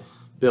fiscal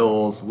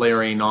bills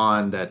layering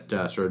on that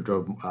sort of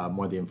drove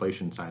more the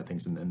inflation side of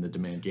things and the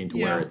demand gain to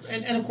where it's.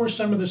 And of course,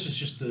 some of this is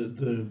just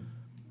the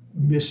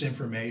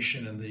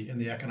misinformation and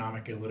the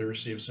economic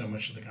illiteracy of so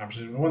much of the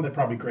conversation. The one that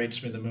probably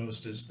grates me the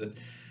most is that,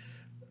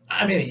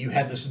 you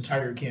had this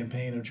entire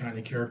campaign of trying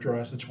to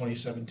characterize the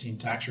 2017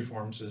 tax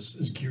reforms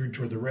as geared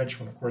toward the rich,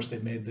 when of course they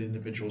made the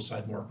individual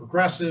side more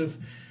progressive.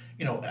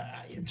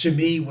 To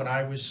me, when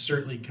I was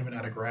certainly coming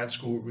out of grad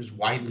school, it was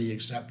widely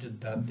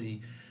accepted that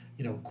the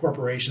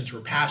corporations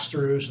were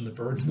pass-throughs and the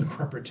burden of the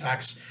corporate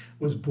tax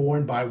was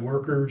borne by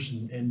workers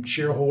and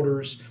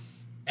shareholders.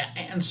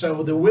 And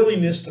so the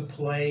willingness to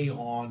play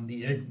on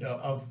the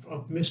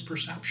of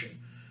misperception.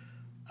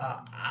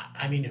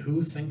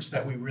 Who thinks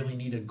that we really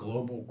need a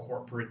global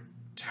corporate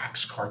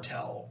tax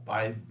cartel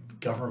by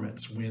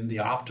governments when the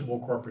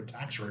optimal corporate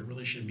tax rate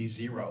really should be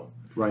zero?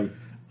 Right.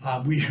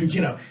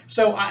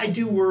 So I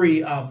do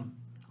worry. I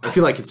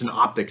feel like it's an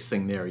optics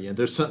thing there.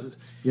 There's some.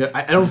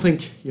 I don't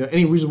think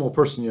any reasonable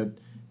person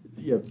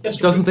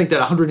doesn't think that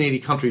 180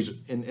 countries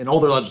in all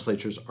their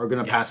legislatures are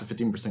going to pass a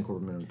 15%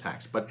 corporate minimum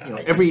tax. But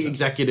every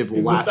executive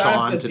will latch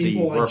on to the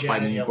we're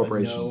fighting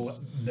corporations.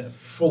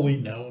 Fully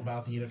know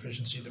about the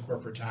inefficiency of the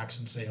corporate tax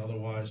and say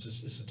otherwise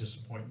is a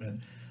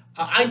disappointment.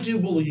 I do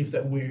believe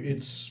that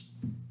we've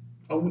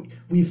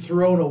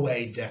thrown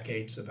away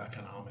decades of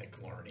economic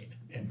learning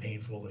and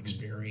painful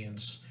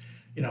experience.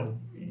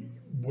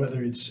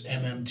 Whether it's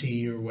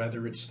MMT or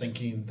whether it's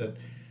thinking that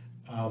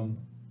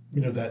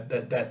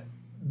that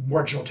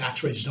marginal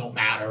tax rates don't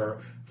matter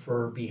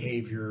for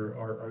behavior,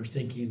 or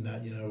thinking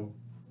that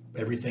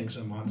everything's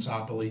a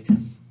monopoly.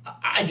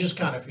 I just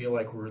kind of feel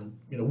like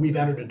we've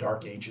entered a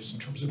dark ages in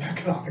terms of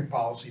economic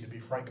policy, to be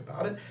frank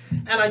about it.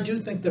 And I do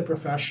think the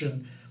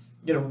profession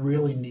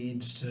really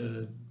needs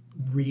to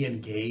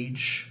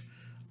re-engage,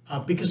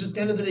 because at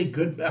the end of the day,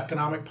 good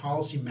economic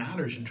policy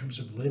matters in terms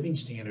of living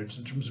standards,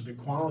 in terms of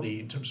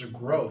equality, in terms of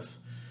growth.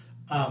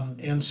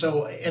 And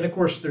of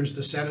course, there's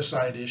the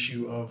set-aside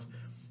issue of,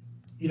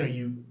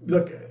 you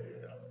look,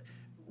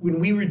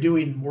 when we were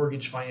doing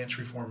mortgage finance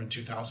reform in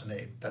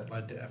 2008, that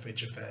led to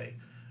FHFA,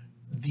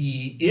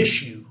 the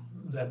issue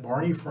that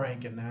Barney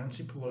Frank and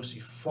Nancy Pelosi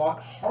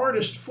fought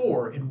hardest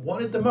for and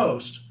wanted the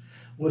most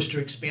was to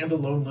expand the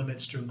loan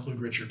limits to include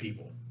richer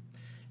people.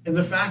 And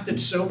the fact that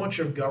so much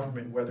of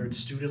government, whether it's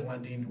student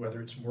lending, whether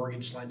it's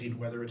mortgage lending,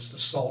 whether it's the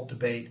SALT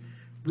debate,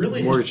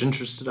 really mortgage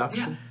interest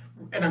deduction. Yeah.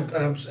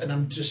 And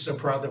I'm just so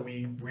proud that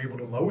we were able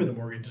to lower the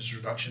mortgage interest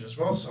reduction as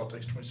well as SALT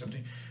tax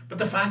 2017. But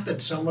the fact that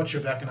so much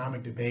of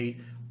economic debate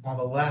on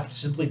the left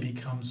simply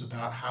becomes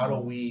about how do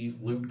we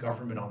loot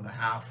government on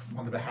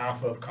the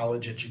behalf of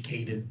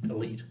college-educated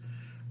elite,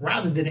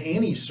 rather than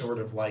any sort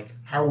of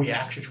how are we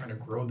actually trying to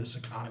grow this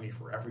economy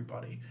for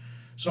everybody.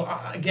 So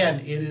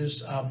again, it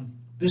is.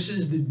 This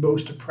is the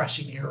most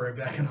depressing era of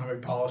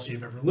economic policy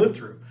I've ever lived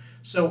through.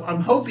 So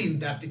I'm hoping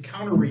that the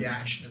counter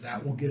reaction to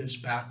that will get us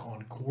back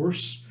on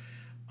course,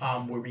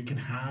 where we can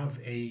have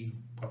a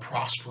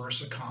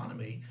prosperous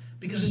economy,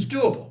 because it's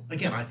doable.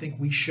 Again, I think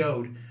we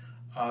showed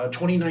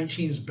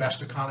 2019's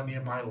best economy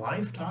in my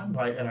lifetime,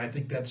 and I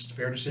think that's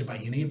fair to say by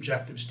any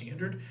objective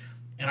standard.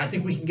 And I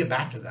think we can get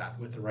back to that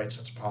with the right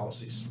sets of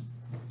policies.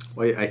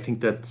 Well, I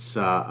think that's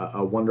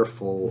a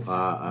wonderful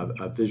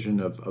vision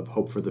of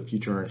hope for the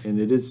future, and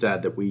it is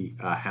sad that we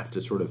have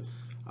to sort of,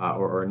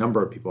 or a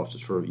number of people have to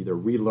sort of either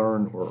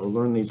relearn or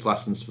learn these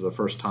lessons for the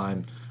first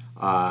time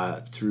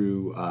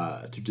through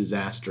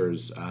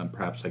disasters,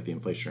 perhaps like the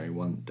inflationary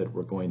one that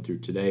we're going through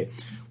today.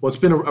 Well, it's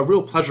been a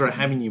real pleasure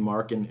having you,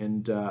 Mark,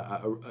 and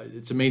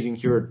it's amazing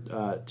here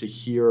to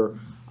hear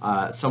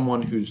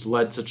someone who's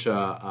led such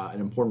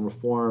an important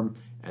reform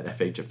at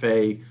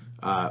FHFA,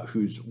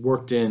 who's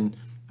worked in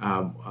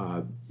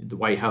the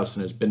White House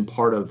and has been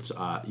part of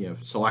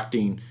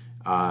selecting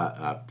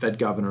Fed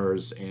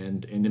governors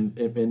and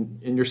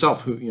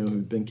yourself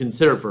who've been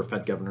considered for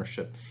Fed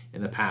governorship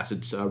in the past.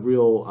 It's a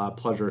real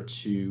pleasure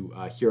to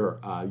hear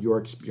your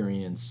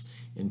experience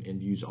and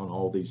views on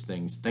all these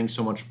things. Thanks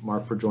so much,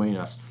 Mark, for joining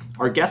us.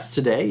 Our guest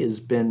today has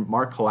been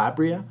Mark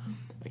Calabria,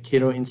 a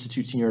Cato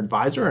Institute Senior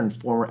Advisor and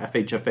former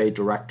FHFA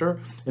Director,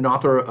 and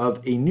author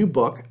of a new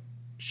book,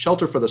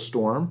 Shelter for the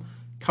Storm,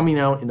 coming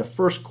out in the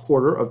first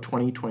quarter of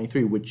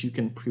 2023, which you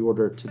can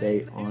pre-order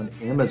today on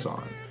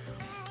Amazon.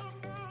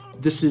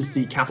 This is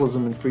the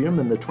Capitalism and Freedom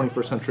in the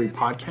 21st Century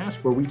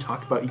podcast, where we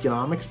talk about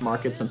economics,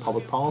 markets, and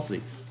public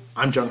policy.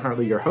 I'm John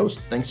Hartley, your host.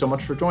 Thanks so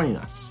much for joining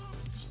us.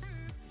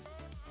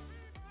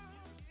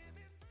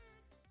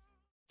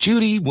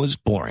 Judy was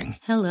boring.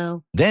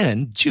 Hello.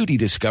 Then Judy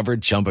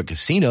discovered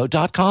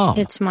ChumbaCasino.com.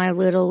 It's my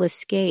little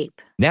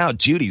escape. Now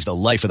Judy's the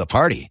life of the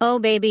party. Oh,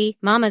 baby,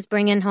 mama's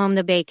bringing home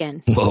the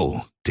bacon.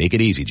 Whoa, take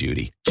it easy,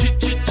 Judy.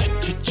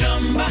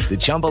 The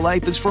Chumba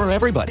life is for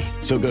everybody.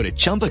 So go to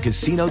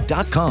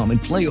ChumbaCasino.com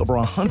and play over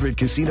 100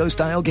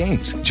 casino-style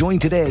games. Join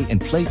today and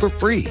play for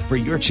free for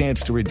your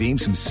chance to redeem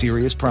some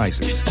serious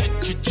prizes.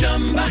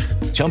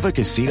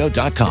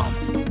 ChumbaCasino.com.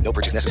 No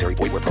purchase necessary.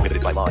 Void where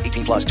prohibited by law.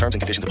 18 plus terms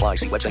and conditions apply.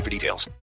 See website for details.